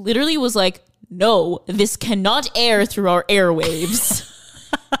literally was like, no, this cannot air through our airwaves.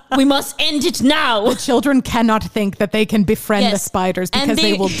 We must end it now. Children cannot think that they can befriend the Yes. spiders And because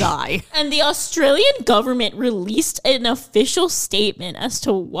they will die. And the Australian government released an official statement as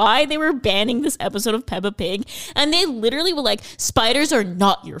to why they were banning this episode of Peppa Pig. And they literally were like, spiders are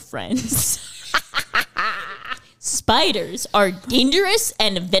not your friends. Spiders are dangerous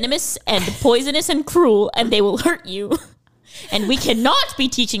and venomous and poisonous and cruel, and they will hurt you. And we cannot be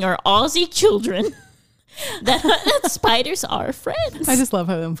teaching our Aussie children that spiders are friends. I just love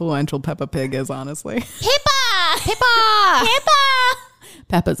how influential Peppa Pig is, honestly. Peppa!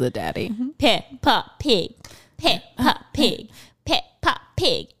 Peppa's a daddy. Peppa Pig. Peppa Pig. Peppa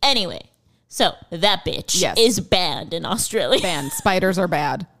Pig. Anyway, so that bitch Yes. is banned in Australia. Banned. Spiders are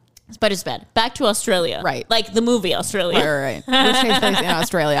bad. Spiders bad. Back to Australia. Right. Like the movie Australia. Right. Which takes place in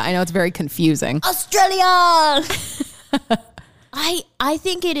Australia. I know it's very confusing. Australia! I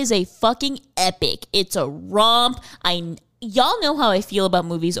think it is a fucking epic. It's a romp. Y'all know how I feel about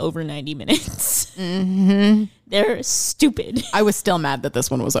movies over 90 minutes. Mm-hmm. They're stupid. I was still mad that this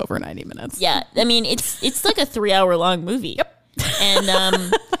one was over 90 minutes. Yeah, I mean it's like a 3-hour long movie. Yep. And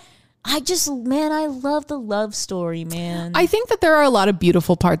I love the love story, man. I think that there are a lot of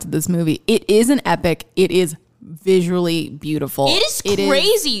beautiful parts of this movie. It is an epic. It is visually beautiful. It is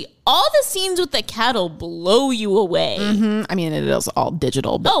crazy. All the scenes with the cattle blow you away. I mean, it is all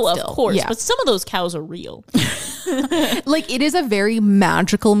digital. But Oh, still, of course. yeah. But some of those cows are real. Like, it is a very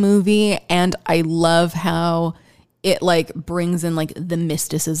magical movie, and I love how it like brings in like the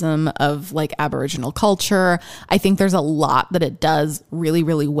mysticism of like Aboriginal culture. I think there's a lot that it does really,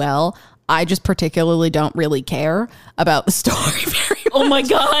 really well. I just particularly don't really care about the story very much. Oh my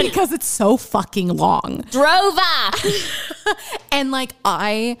God. Because it's so fucking long. Drover. And like,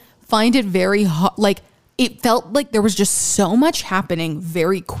 I find it very hot. Like, it felt like there was just so much happening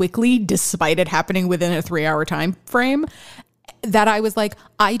very quickly, despite it happening within a 3-hour time frame, that I was like,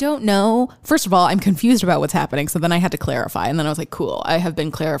 I don't know. First of all, I'm confused about what's happening. So then I had to clarify. And then I was like, cool, I have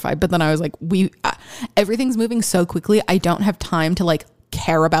been clarified. But then I was like, everything's moving so quickly. I don't have time to like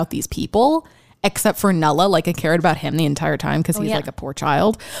care about these people. Except for Nulla, like I cared about him the entire time because he's like a poor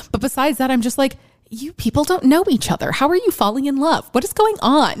child. But besides that, I'm just like, you people don't know each other. How are you falling in love? What is going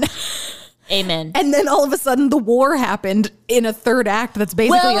on? Amen. And then all of a sudden the war happened in a third act that's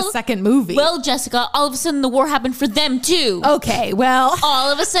basically a second movie. Well, Jessica, all of a sudden the war happened for them too. Okay, well,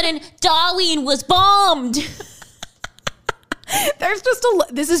 All of a sudden Darwin was bombed. there's just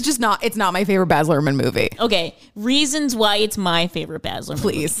it's not my favorite Baz Luhrmann movie. Okay, reasons why it's my favorite Baz Luhrmann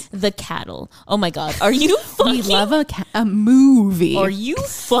Please. movie. The Cattle. Oh my God. Are you fucking... We love a movie. Are you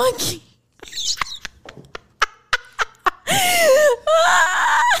fucking...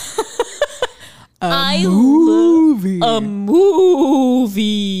 I movie. love a movie.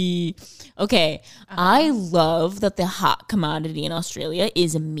 Okay, I love that the hot commodity in Australia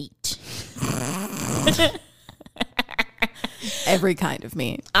is meat. Every kind of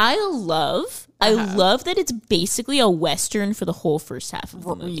meat. I love that it's basically a Western for the whole first half of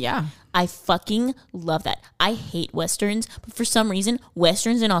the movie. Yeah. I fucking love that. I hate Westerns, but for some reason,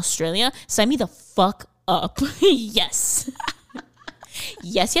 Westerns in Australia sign me the fuck up. Yes.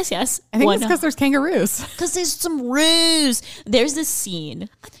 Yes. I think it's because there's kangaroos. Because there's some ruse. There's this scene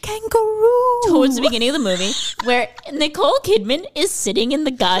Kangaroo. towards the beginning of the movie where Nicole Kidman is sitting in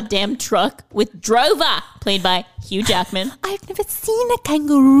the goddamn truck with Drover, played by Hugh Jackman. I've never seen a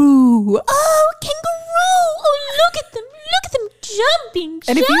kangaroo. Oh, kangaroo! Oh, look at them jumping.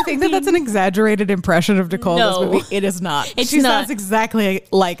 And if you think that that's an exaggerated impression of Nicole in No. this movie, it is not. It's she not. sounds exactly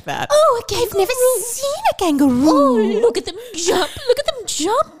like that. Oh, a kangaroo. I've never seen a kangaroo. Oh, look at them jump. Look at them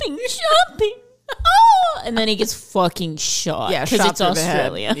jumping. Oh, and then he gets fucking shot. Yeah, because shot it's through the head.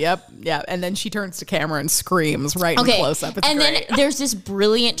 Australia. Yep, yeah. And then she turns to camera and screams right in Okay, close up. It's and great. then there's this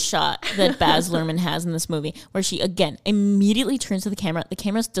brilliant shot that Baz Luhrmann has in this movie where she again immediately turns to the camera. The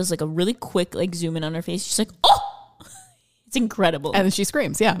camera does like a really quick like zoom in on her face. She's like, oh, it's incredible. And then she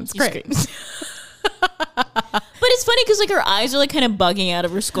screams. Yeah, it's great. Screams. But it's funny because like her eyes are like kind of bugging out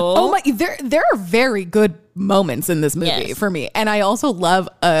of her skull. Oh my! There are very good moments in this movie Yes. for me, and I also love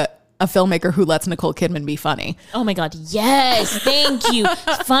a filmmaker who lets Nicole Kidman be funny. Oh my God, yes, thank you.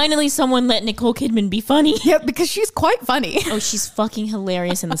 Finally someone let Nicole Kidman be funny. Yeah, because she's quite funny. Oh, she's fucking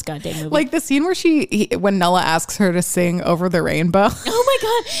hilarious in this goddamn movie. Like the scene where when Nella asks her to sing "Over the Rainbow." Oh my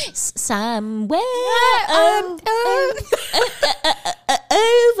God, somewhere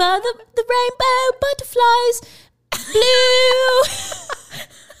over the rainbow, butterflies, blue.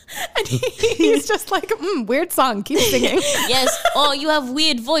 And he's just like, weird song, keep singing. Yes. Oh, you have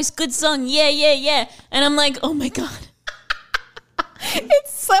weird voice. Good song. Yeah. And I'm like, oh my God.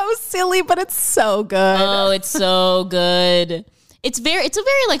 It's so silly, but it's so good. Oh, it's so good. It's a very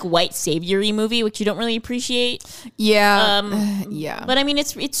like white savior-y movie, which you don't really appreciate. Yeah. Yeah. But I mean,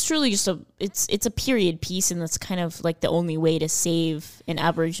 it's truly just it's a period piece, and that's kind of like the only way to save an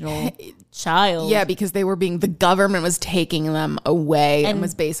Aboriginal child. Yeah, because the government was taking them away and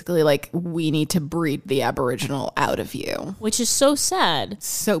was basically like, we need to breed the Aboriginal out of you. Which is so sad.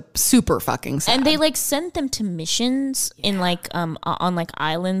 So super fucking sad. And they like sent them to missions in like on like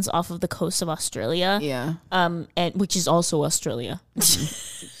islands off of the coast of Australia. Yeah. And which is also Australia.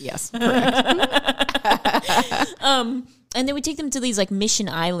 Yes. Correct. And they would take them to these like mission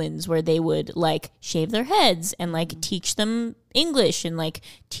islands where they would like shave their heads and like teach them English and like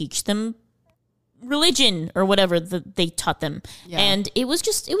teach them religion or whatever that they taught them. Yeah. And it was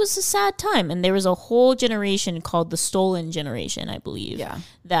a sad time. And there was a whole generation called the Stolen Generation, I believe,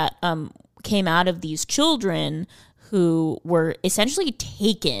 that came out of these children who were essentially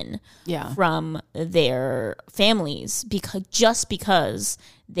taken from their families because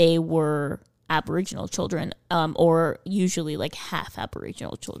they were Aboriginal children, or usually like half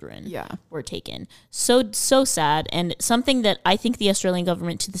Aboriginal children were taken. So sad, and something that I think the Australian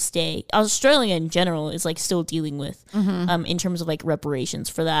government to this day, Australia in general, is like still dealing with in terms of like reparations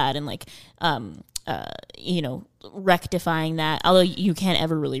for that and like rectifying that. Although you can't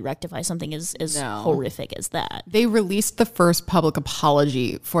ever really rectify something as horrific as that. They released the first public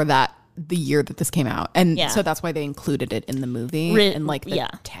apology for that the year that this came out, and so that's why they included it in the movie and like the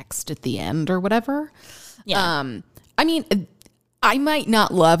text at the end or whatever. I mean, I might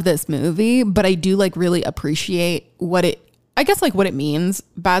not love this movie, but I do like really appreciate what it means.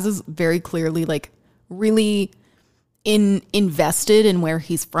 Baz is very clearly like really invested in where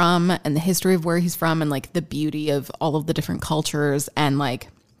he's from and the history of where he's from and like the beauty of all of the different cultures, and like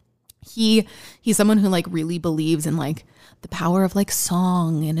he's someone who like really believes in like the power of like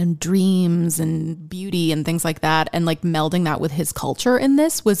song and in dreams and beauty and things like that, and like melding that with his culture in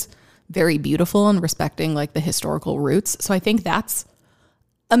this was very beautiful and respecting like the historical roots. So I think that's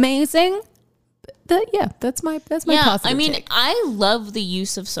amazing. That's my positive I mean, take. I love the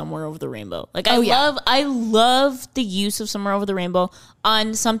use of Somewhere Over the Rainbow. Like I love the use of Somewhere Over the Rainbow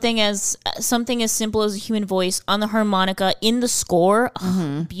on something as simple as a human voice on the harmonica in the score.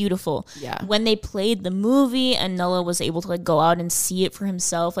 Oh, beautiful. Yeah. When they played the movie and Noah was able to like go out and see it for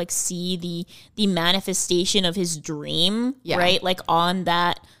himself, like see the manifestation of his dream, right? Like on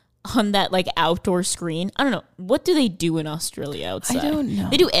that like outdoor screen. I don't know. What do they do in Australia outside? I don't know.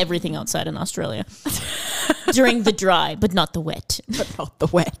 They do everything outside in Australia. During the dry, but not the wet. But not the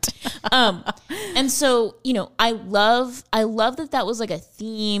wet. And so, I love that was like a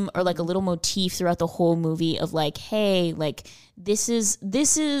theme or like a little motif throughout the whole movie of like, hey, like this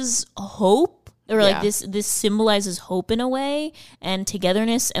is hope or like this symbolizes hope in a way, and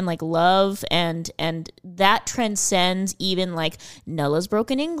togetherness, and like love, and that transcends even like Nella's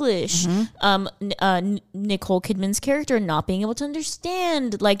broken English, Nicole Kidman's character not being able to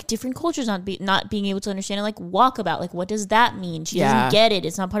understand like different cultures, not being able to understand like walkabout, like what does that mean? She doesn't get it.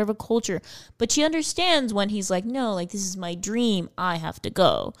 It's not part of a culture, but she understands when he's like, no, like this is my dream, I have to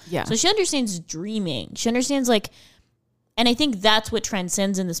go. Yeah. So she understands dreaming. She understands like. And I think that's what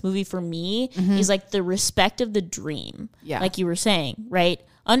transcends in this movie for me is like the respect of the dream. Yeah. Like you were saying, right?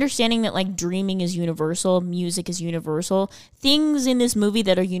 Understanding that like dreaming is universal, music is universal. Things in this movie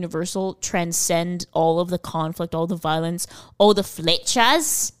that are universal transcend all of the conflict, all the violence, all the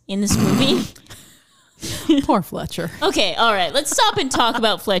Fletchers in this movie. Poor Fletcher. Okay, all right. Let's stop and talk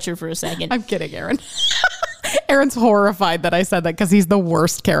about Fletcher for a second. I'm kidding, Aaron. Aaron's horrified that I said that because he's the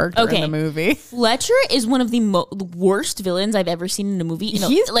worst character in the movie. Fletcher is one of the worst villains I've ever seen in a movie.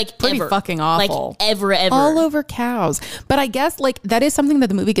 He's like pretty fucking awful. Like ever. All over cows. But I guess like that is something that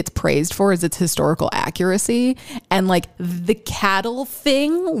the movie gets praised for is its historical accuracy. And like the cattle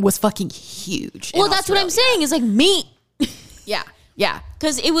thing was fucking huge. Well, that's what I'm saying is like meat. Yeah. Yeah.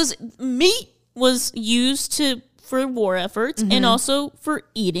 Because it was meat was used for war efforts and also for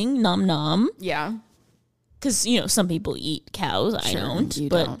eating nom nom. Yeah. Because, some people eat cows. Sure, I don't. You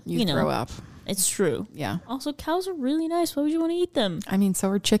but, don't. You throw up. It's true. Yeah. Also, cows are really nice. Why would you want to eat them? I mean, so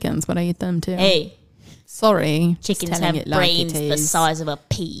are chickens, but I eat them too. Hey. Sorry. Chickens have brains the size of a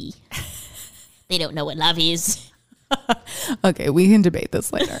pea. They don't know what love is. Okay, we can debate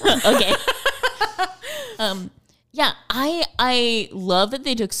this later. Okay. Yeah, I love that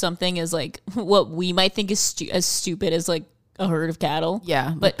they took something as like what we might think is as stupid as like a herd of cattle.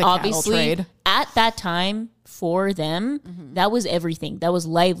 Yeah, but like obviously at that time for them, that was everything. That was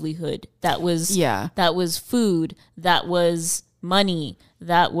livelihood. That was food. That was money.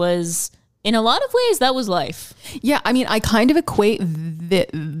 That was in a lot of ways that was life. Yeah, I mean, I kind of equate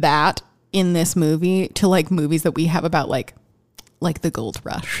that in this movie to like movies that we have about like the gold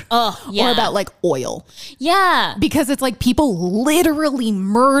rush. Oh, yeah. Or about like oil. Yeah. Because it's like people literally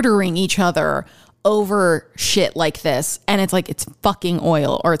murdering each other over shit like this. And it's like, it's fucking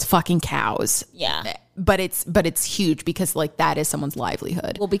oil or it's fucking cows. Yeah. But it's huge because like that is someone's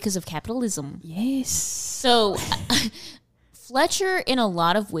livelihood. Well, because of capitalism. Yes. So Fletcher in a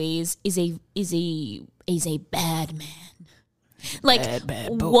lot of ways is a bad man. Like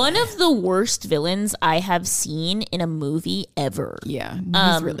bad one of the worst villains I have seen in a movie ever. Yeah,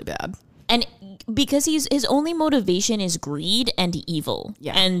 he's really bad. And because his only motivation is greed and evil.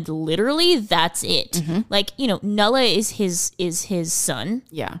 Yeah. And literally that's it. Like, Nulla is his son.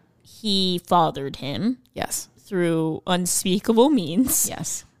 Yeah. He fathered him. Yes. Through unspeakable means.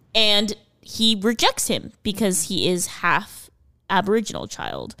 Yes. And he rejects him because he is half Aboriginal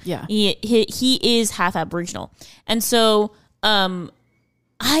child. Yeah. He is half Aboriginal. And so in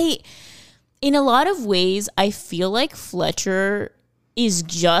a lot of ways, I feel like Fletcher is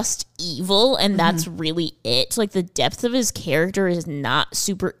just evil and that's really it. Like the depth of his character is not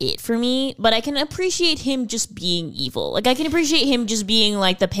super it for me, but I can appreciate him just being evil. Like I can appreciate him just being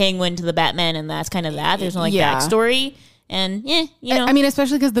like the Penguin to the Batman and that's kind of that. There's no like backstory. And I mean,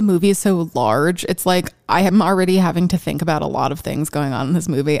 especially because the movie is so large, it's like I am already having to think about a lot of things going on in this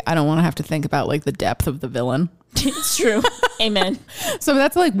movie. I don't want to have to think about like the depth of the villain. It's true. Amen. So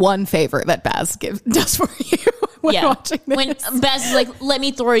that's like one favor that Baz does for you when watching this. When Baz is like, let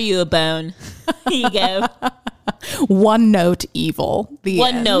me throw you a bone. Here you go. One note evil.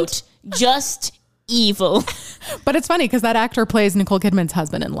 One note. Just evil. But it's funny because that actor plays Nicole Kidman's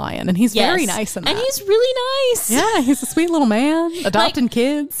husband in Lion, and he's very nice in that. And he's really nice. Yeah, he's a sweet little man, adopting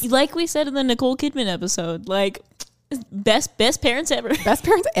kids. Like we said in the Nicole Kidman episode, like best parents ever. Best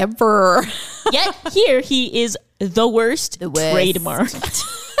parents ever. Yet here he is the worst trademarked.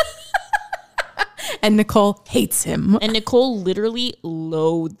 And Nicole hates him. And Nicole literally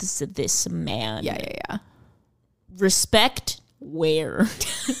loathes this man. Yeah. Respect where?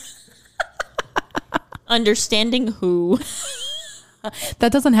 Understanding who?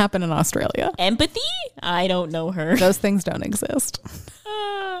 That doesn't happen in Australia. Empathy? I don't know her. Those things don't exist.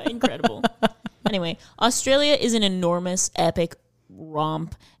 Incredible. Anyway, Australia is an enormous, epic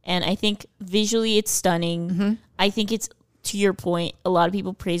romp. And I think visually it's stunning. I think it's, to your point, a lot of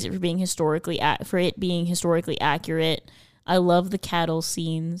people praise it for being historically accurate. I love the cattle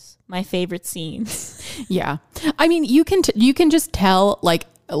scenes. My favorite scenes. Yeah. I mean, you can just tell, like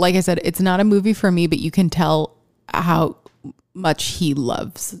I said, it's not a movie for me, but you can tell how much he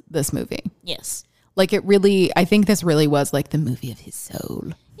loves this movie. Yes. Like I think this really was like the movie of his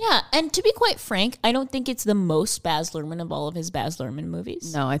soul. Yeah, and to be quite frank, I don't think it's the most Baz Luhrmann of all of his Baz Luhrmann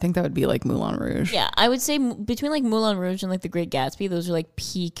movies. No, I think that would be like Moulin Rouge. Yeah, I would say between like Moulin Rouge and like The Great Gatsby, those are like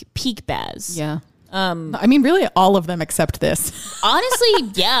peak Baz. Yeah. I mean, really, all of them except this.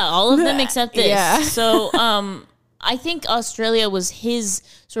 Honestly, yeah, all of them except this. Yeah. So, I think Australia was his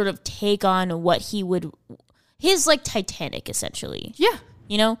sort of take on what he would, his like Titanic, essentially. Yeah.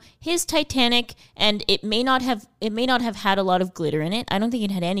 You know, his Titanic, and it may not have had a lot of glitter in it. I don't think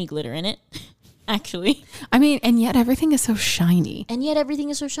it had any glitter in it, actually. I mean, and yet everything is so shiny. And yet everything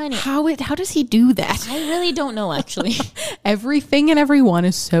is so shiny. How does he do that? I really don't know, actually. Everything and everyone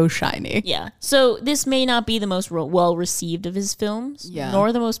is so shiny. Yeah. So this may not be the most well received of his films,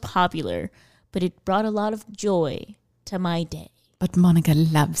 nor the most popular, but it brought a lot of joy to my day. But Monica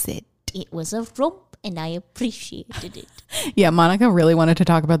loves it. It was a romp, and I appreciated it. Yeah, Monica really wanted to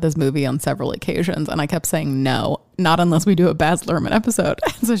talk about this movie on several occasions, and I kept saying no, not unless we do a Baz Luhrmann episode.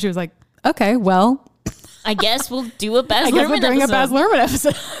 So she was like, okay, well, I guess we'll do a Baz I Luhrmann guess we're doing episode. a Baz Luhrmann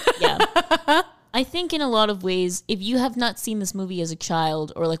episode. Yeah. I think in a lot of ways, if you have not seen this movie as a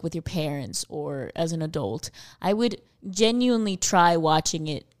child or like with your parents or as an adult, I would genuinely try watching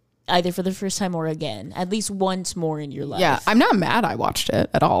it either for the first time or again, at least once more in your life. Yeah, I'm not mad I watched it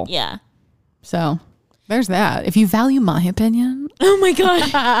at all. Yeah. So there's that. If you value my opinion. Oh my God.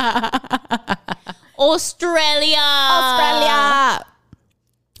 Australia.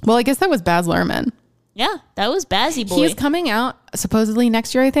 Well, I guess that was Baz Luhrmann. Yeah, that was Bazzy Boy. He's coming out supposedly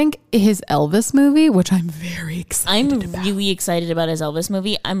next year, I think, his Elvis movie, which I'm very excited about. Really excited about his Elvis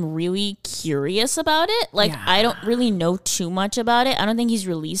movie. I'm really curious about it. Like, Yeah. I don't really know too much about it. I don't think he's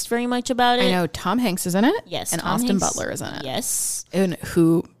released very much about it. I know Tom Hanks is in it. Yes. And Tom Austin Hanks- Butler is in it. Yes. And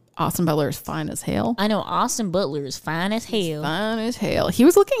Austin Butler is fine as hell. I know Austin Butler is fine as hell. Fine as hell. He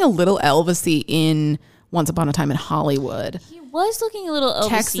was looking a little Elvis-y in Once Upon a Time in Hollywood. He was looking a little Elvis-y.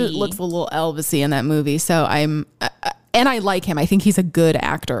 Texas looks a little Elvis-y in that movie. So and I like him. I think he's a good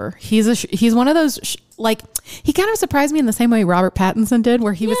actor. He's one of those, like, he kind of surprised me in the same way Robert Pattinson did,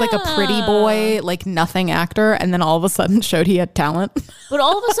 where he was like a pretty boy, like nothing actor, and then all of a sudden showed he had talent. But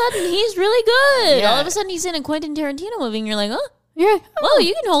all of a sudden, he's really good. Yeah. All of a sudden, he's in a Quentin Tarantino movie, and you're like, oh, Yeah. well,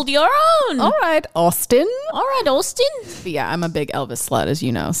 you can hold your own. All right, Austin. All right, Austin. But yeah, I'm a big Elvis slut, as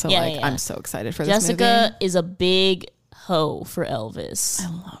you know. So Yeah. I'm so excited for this movie. Jessica is a big hoe for Elvis. I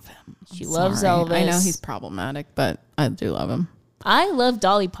love him. She loves Sorry. Elvis. I know he's problematic, but I do love him. I love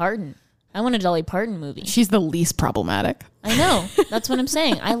Dolly Parton. I want a Dolly Parton movie. She's the least problematic. I know. That's what I'm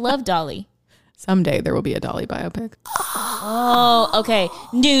saying. I love Dolly. Someday there will be a Dolly biopic. Oh, okay.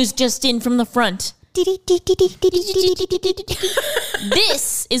 News just in from the front. This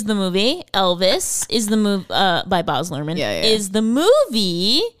is the movie. Elvis is the movie by Baz Luhrmann. Yeah. Is the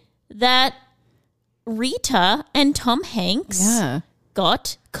movie that Rita and Tom Hanks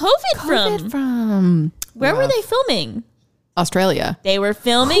got COVID from. Where were they filming? Australia. They were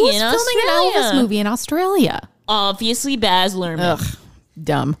filming Who's in filming Australia. an Elvis movie in Australia? Obviously, Baz Luhrmann. Ugh,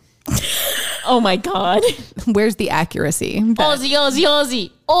 dumb. Oh my God. Where's the accuracy? Aussie, Aussie,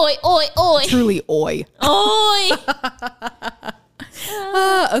 Aussie. Oi, oi, oi. Truly, oi. Oi.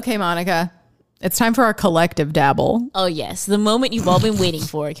 Okay, Monica. It's time for our collective dabble. Oh, yes. The moment you've all been waiting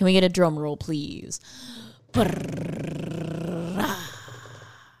for. Can we get a drum roll, please?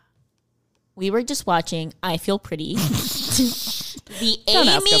 We were just watching I Feel Pretty. Don't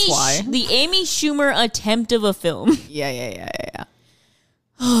ask us why. The Amy Schumer attempt of a film. Yeah.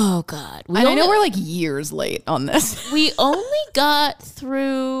 Oh, God. I know we're like years late on this. We only got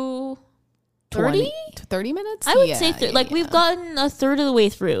through 30? 30 minutes? I would say we've gotten a third of the way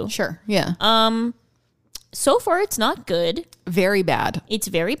through. Sure, yeah. So far, it's not good. Very bad. It's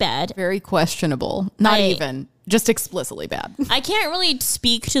very bad. Very questionable. Not even. Just explicitly bad. I can't really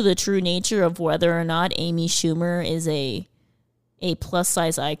speak to the true nature of whether or not Amy Schumer is a plus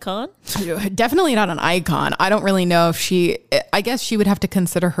size icon. Definitely not an icon. I don't really know if I guess she would have to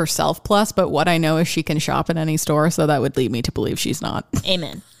consider herself plus, but what I know is she can shop in any store, so that would lead me to believe she's not.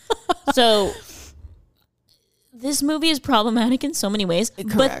 Amen. So this movie is problematic in so many ways.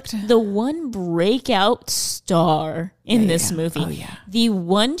 Correct. But the one breakout star in this movie, the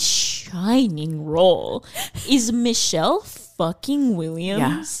one shining role is Michelle fucking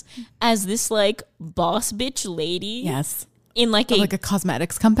Williams as this like boss bitch lady. Yes. In like a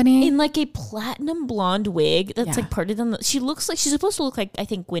cosmetics company. In like a platinum blonde wig that's like parted on the. She looks like she's supposed to look like, I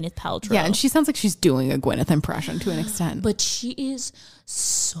think, Gwyneth Paltrow. Yeah, and she sounds like she's doing a Gwyneth impression to an extent. But she is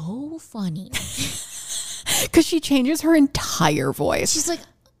so funny. Because she changes her entire voice. She's like,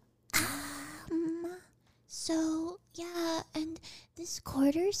 so yeah, and this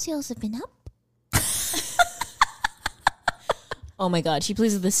quarter sales have been up. Oh my God, she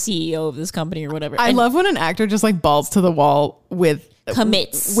plays the CEO of this company or whatever. I And love when an actor just like balls to the wall with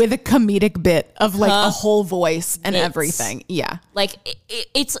commits. with a comedic bit of like a whole voice and Commits. everything. Yeah. Like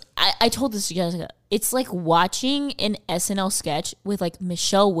it's. I told this to Jessica. It's like watching an SNL sketch with like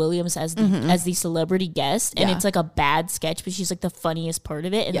Michelle Williams as the celebrity guest, and Yeah. it's like a bad sketch, but she's like the funniest part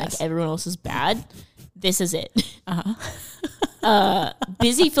of it, and Yes. like everyone else is bad. This is it.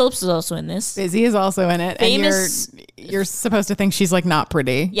 Busy Phillips is also in this. Busy is also in it. Famous- And you're supposed to think she's like not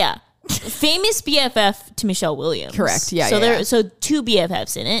pretty. Yeah. Famous BFF to Michelle Williams. Correct. Yeah, So yeah. so two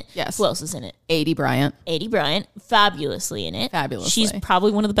BFFs in it. Yes. Who else is in it? 80 Bryant. 80 Bryant, fabulously in it. Fabulously. She's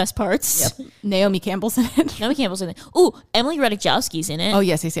probably one of the best parts. Naomi Campbell's in it. Naomi Campbell's in it. Ooh, Emily Ratajkowski's in it. Oh,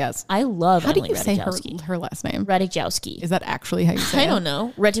 yes, yes, yes. I love How do Emily you say Ratajkowski. her last name? Ratajkowski. Is that actually how you say it? I don't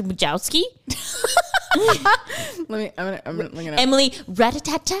know. Ratajkowski? I'm gonna look it up. Emily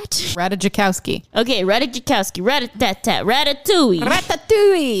Ratatatat? Ratajkowski. Okay, Ratajkowski. Ratatat. Ratatouille.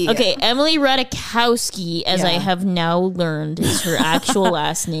 Ratatouille. Okay, Emily Ratajkowski, as I Yeah. have now learned, is her actual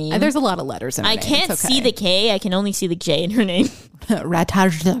last name. There's a lot of letters in her I name. can't It's okay. see the K. I can only see the J in her name.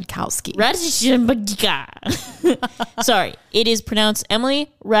 Ratajkowski. Sorry, it is pronounced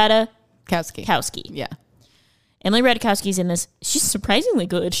Emily Ratajkowski. Kowski. Yeah. Emily Ratajkowski's in this. She's surprisingly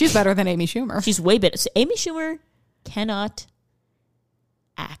good. She's better than Amy Schumer. She's way better. So Amy Schumer cannot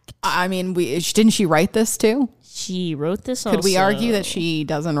act. I mean, didn't she write this too? She wrote this also. Could we argue that she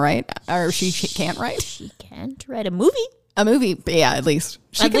doesn't write or she can't write She can't write a movie. a movie? Yeah, at least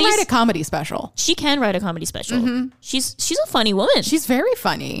she At can least- write a comedy special. She can write a comedy special. She's a funny woman. She's very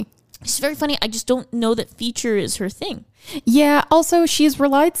funny. She's very funny. I just don't know that feature is her thing. Yeah. Also, she's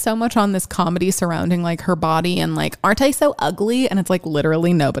relied so much on this comedy surrounding like her body and like, aren't I so ugly? And it's like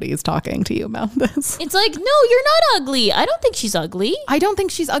literally nobody's talking to you about this. It's like, no, you're not ugly. I don't think she's ugly. I don't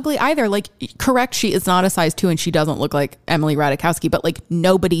think she's ugly either. Like, correct, she is not a size 2 and she doesn't look like Emily Ratajkowski, but like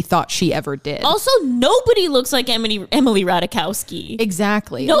nobody thought she ever did. Also, nobody looks like Emily Ratajkowski.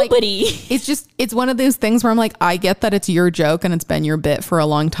 Exactly. Nobody. Like, it's one of those things where I'm like, I get that it's your joke and it's been your bit for a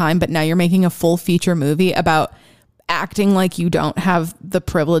long time, but now you're making a full feature movie about acting like you don't have the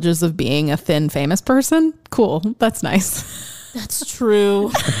privileges of being a thin famous person. Cool. That's nice. That's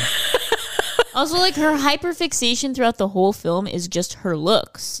true. Also, like, her hyperfixation throughout the whole film is just her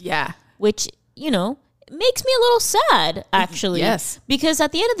looks, Yeah. which, you know, makes me a little sad, actually. Yes. Because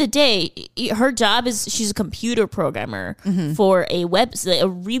at the end of the day, her job is she's a computer programmer for a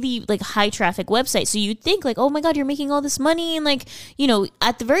really like high traffic website. So you'd think like, oh my God, you're making all this money. And like, you know,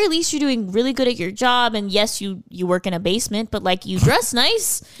 at the very least, you're doing really good at your job. And yes, you work in a basement, but like you dress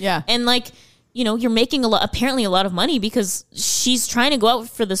nice. Yeah. And like, you know, you're making apparently a lot of money because she's trying to go out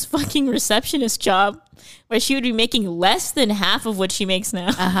for this fucking receptionist job where she would be making less than half of what she makes now.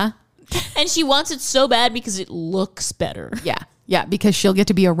 Uh-huh. And she wants it so bad because it looks better. Yeah. Yeah, because she'll get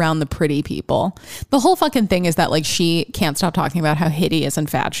to be around the pretty people. The whole fucking thing is that like she can't stop talking about how hideous and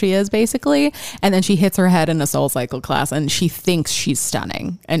fat she is, basically. And then she hits her head in a Soul Cycle class and she thinks she's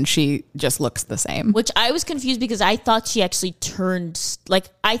stunning and she just looks the same. Which I was confused because I thought she actually turned, like,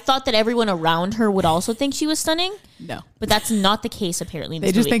 I thought that everyone around her would also think she was stunning. No. But that's not the case, apparently. In They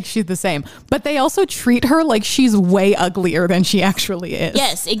this just movie. think she's the same. But they also treat her like she's way uglier than she actually is.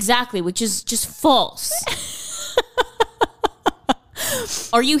 Yes, exactly, which is just false.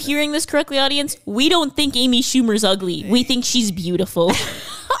 Are you hearing this correctly, audience? We don't think Amy Schumer's ugly. We think she's beautiful.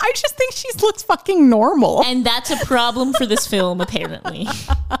 I just think she looks fucking normal. And that's a problem for this film, apparently.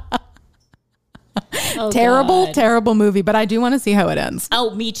 Oh, Terrible, God. terrible movie. But I do want to see how it ends.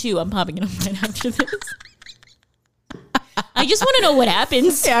 Oh, me too. I'm popping it on right after this. I just want to know what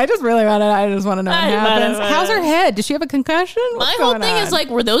happens. Yeah, I just really want to. I just want to know what happens. How's her head? Does she have a concussion? My What's whole going thing on? is like,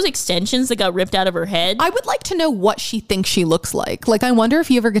 were those extensions that got ripped out of her head? I would like to know what she thinks she looks like. Like, I wonder if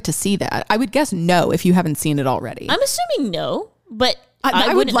you ever get to see that. I would guess no if you haven't seen it already. I'm assuming no, but I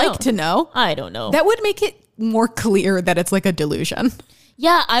would wouldn't like to know. I don't know. That would make it more clear that it's like a delusion.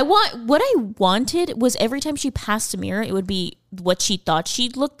 Yeah, what I wanted was every time she passed a mirror, it would be what she thought she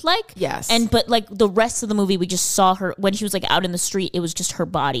looked like. Yes. But like the rest of the movie, we just saw her when she was like out in the street. It was just her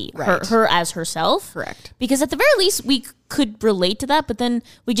body, Right. her as herself. Correct. Because at the very least, we could relate to that. But then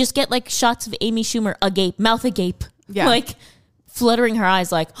we just get like shots of Amy Schumer agape, mouth agape, Yeah. like fluttering her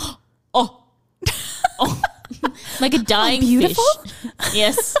eyes, like oh, oh, like a dying beautiful? fish.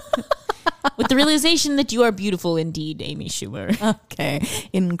 Yes. With the realization that you are beautiful indeed, Amy Schumer. Okay.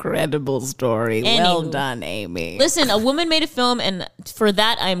 Incredible story. Well Anywho. done, Amy. Listen, a woman made a film, and for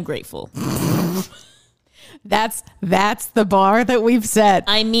that, I am grateful. That's the bar that we've set.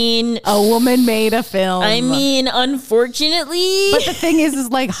 I mean, A woman made a film. Unfortunately. But the thing is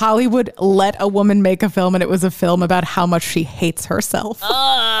like Hollywood let a woman make a film, and it was a film about how much she hates herself.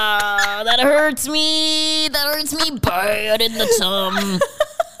 That hurts me. That hurts me bad in the tum.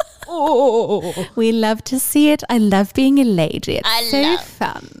 Oh, we love to see it. I love being a lady. It's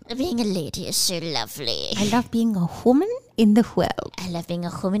fun. Being a lady is so lovely. I love being a woman in the world. I love being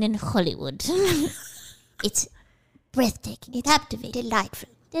a woman in Hollywood. It's breathtaking. It's captivating.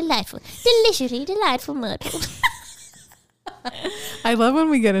 Delightful. Deliciously delightful Myrtle. I love when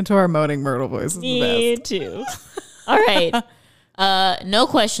we get into our moaning Myrtle voices. Me too. All right. No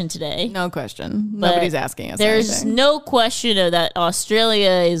question today. No question. Nobody's asking us There's anything. no question that Australia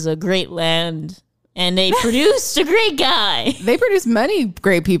is a great land, and they produced a great guy. They produce many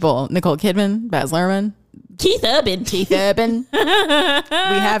great people. Nicole Kidman, Baz Luhrmann, Keith Urban.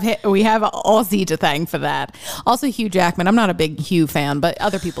 we have Aussie to thank for that. Also Hugh Jackman. I'm not a big Hugh fan, but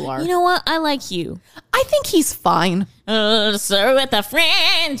other people are. You know what? I like you. I think he's fine. So with the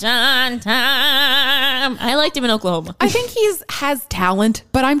French on time. I liked him in Oklahoma. I think has talent,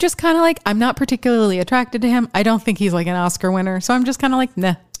 but I'm just kind of like, I'm not particularly attracted to him. I don't think he's like an Oscar winner. So I'm just kind of like,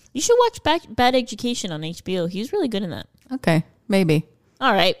 nah. You should watch Bad Education on HBO. He was really good in that. Okay, maybe.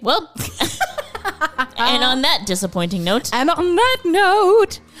 All right. Well, and on that disappointing note. And on that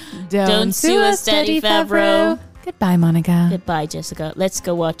note, Don't sue us, Daddy Favreau. Goodbye, Monica. Goodbye, Jessica. Let's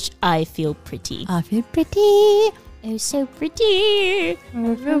go watch I Feel Pretty. I feel pretty. Oh, so pretty.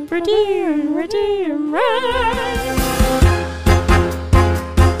 I feel pretty.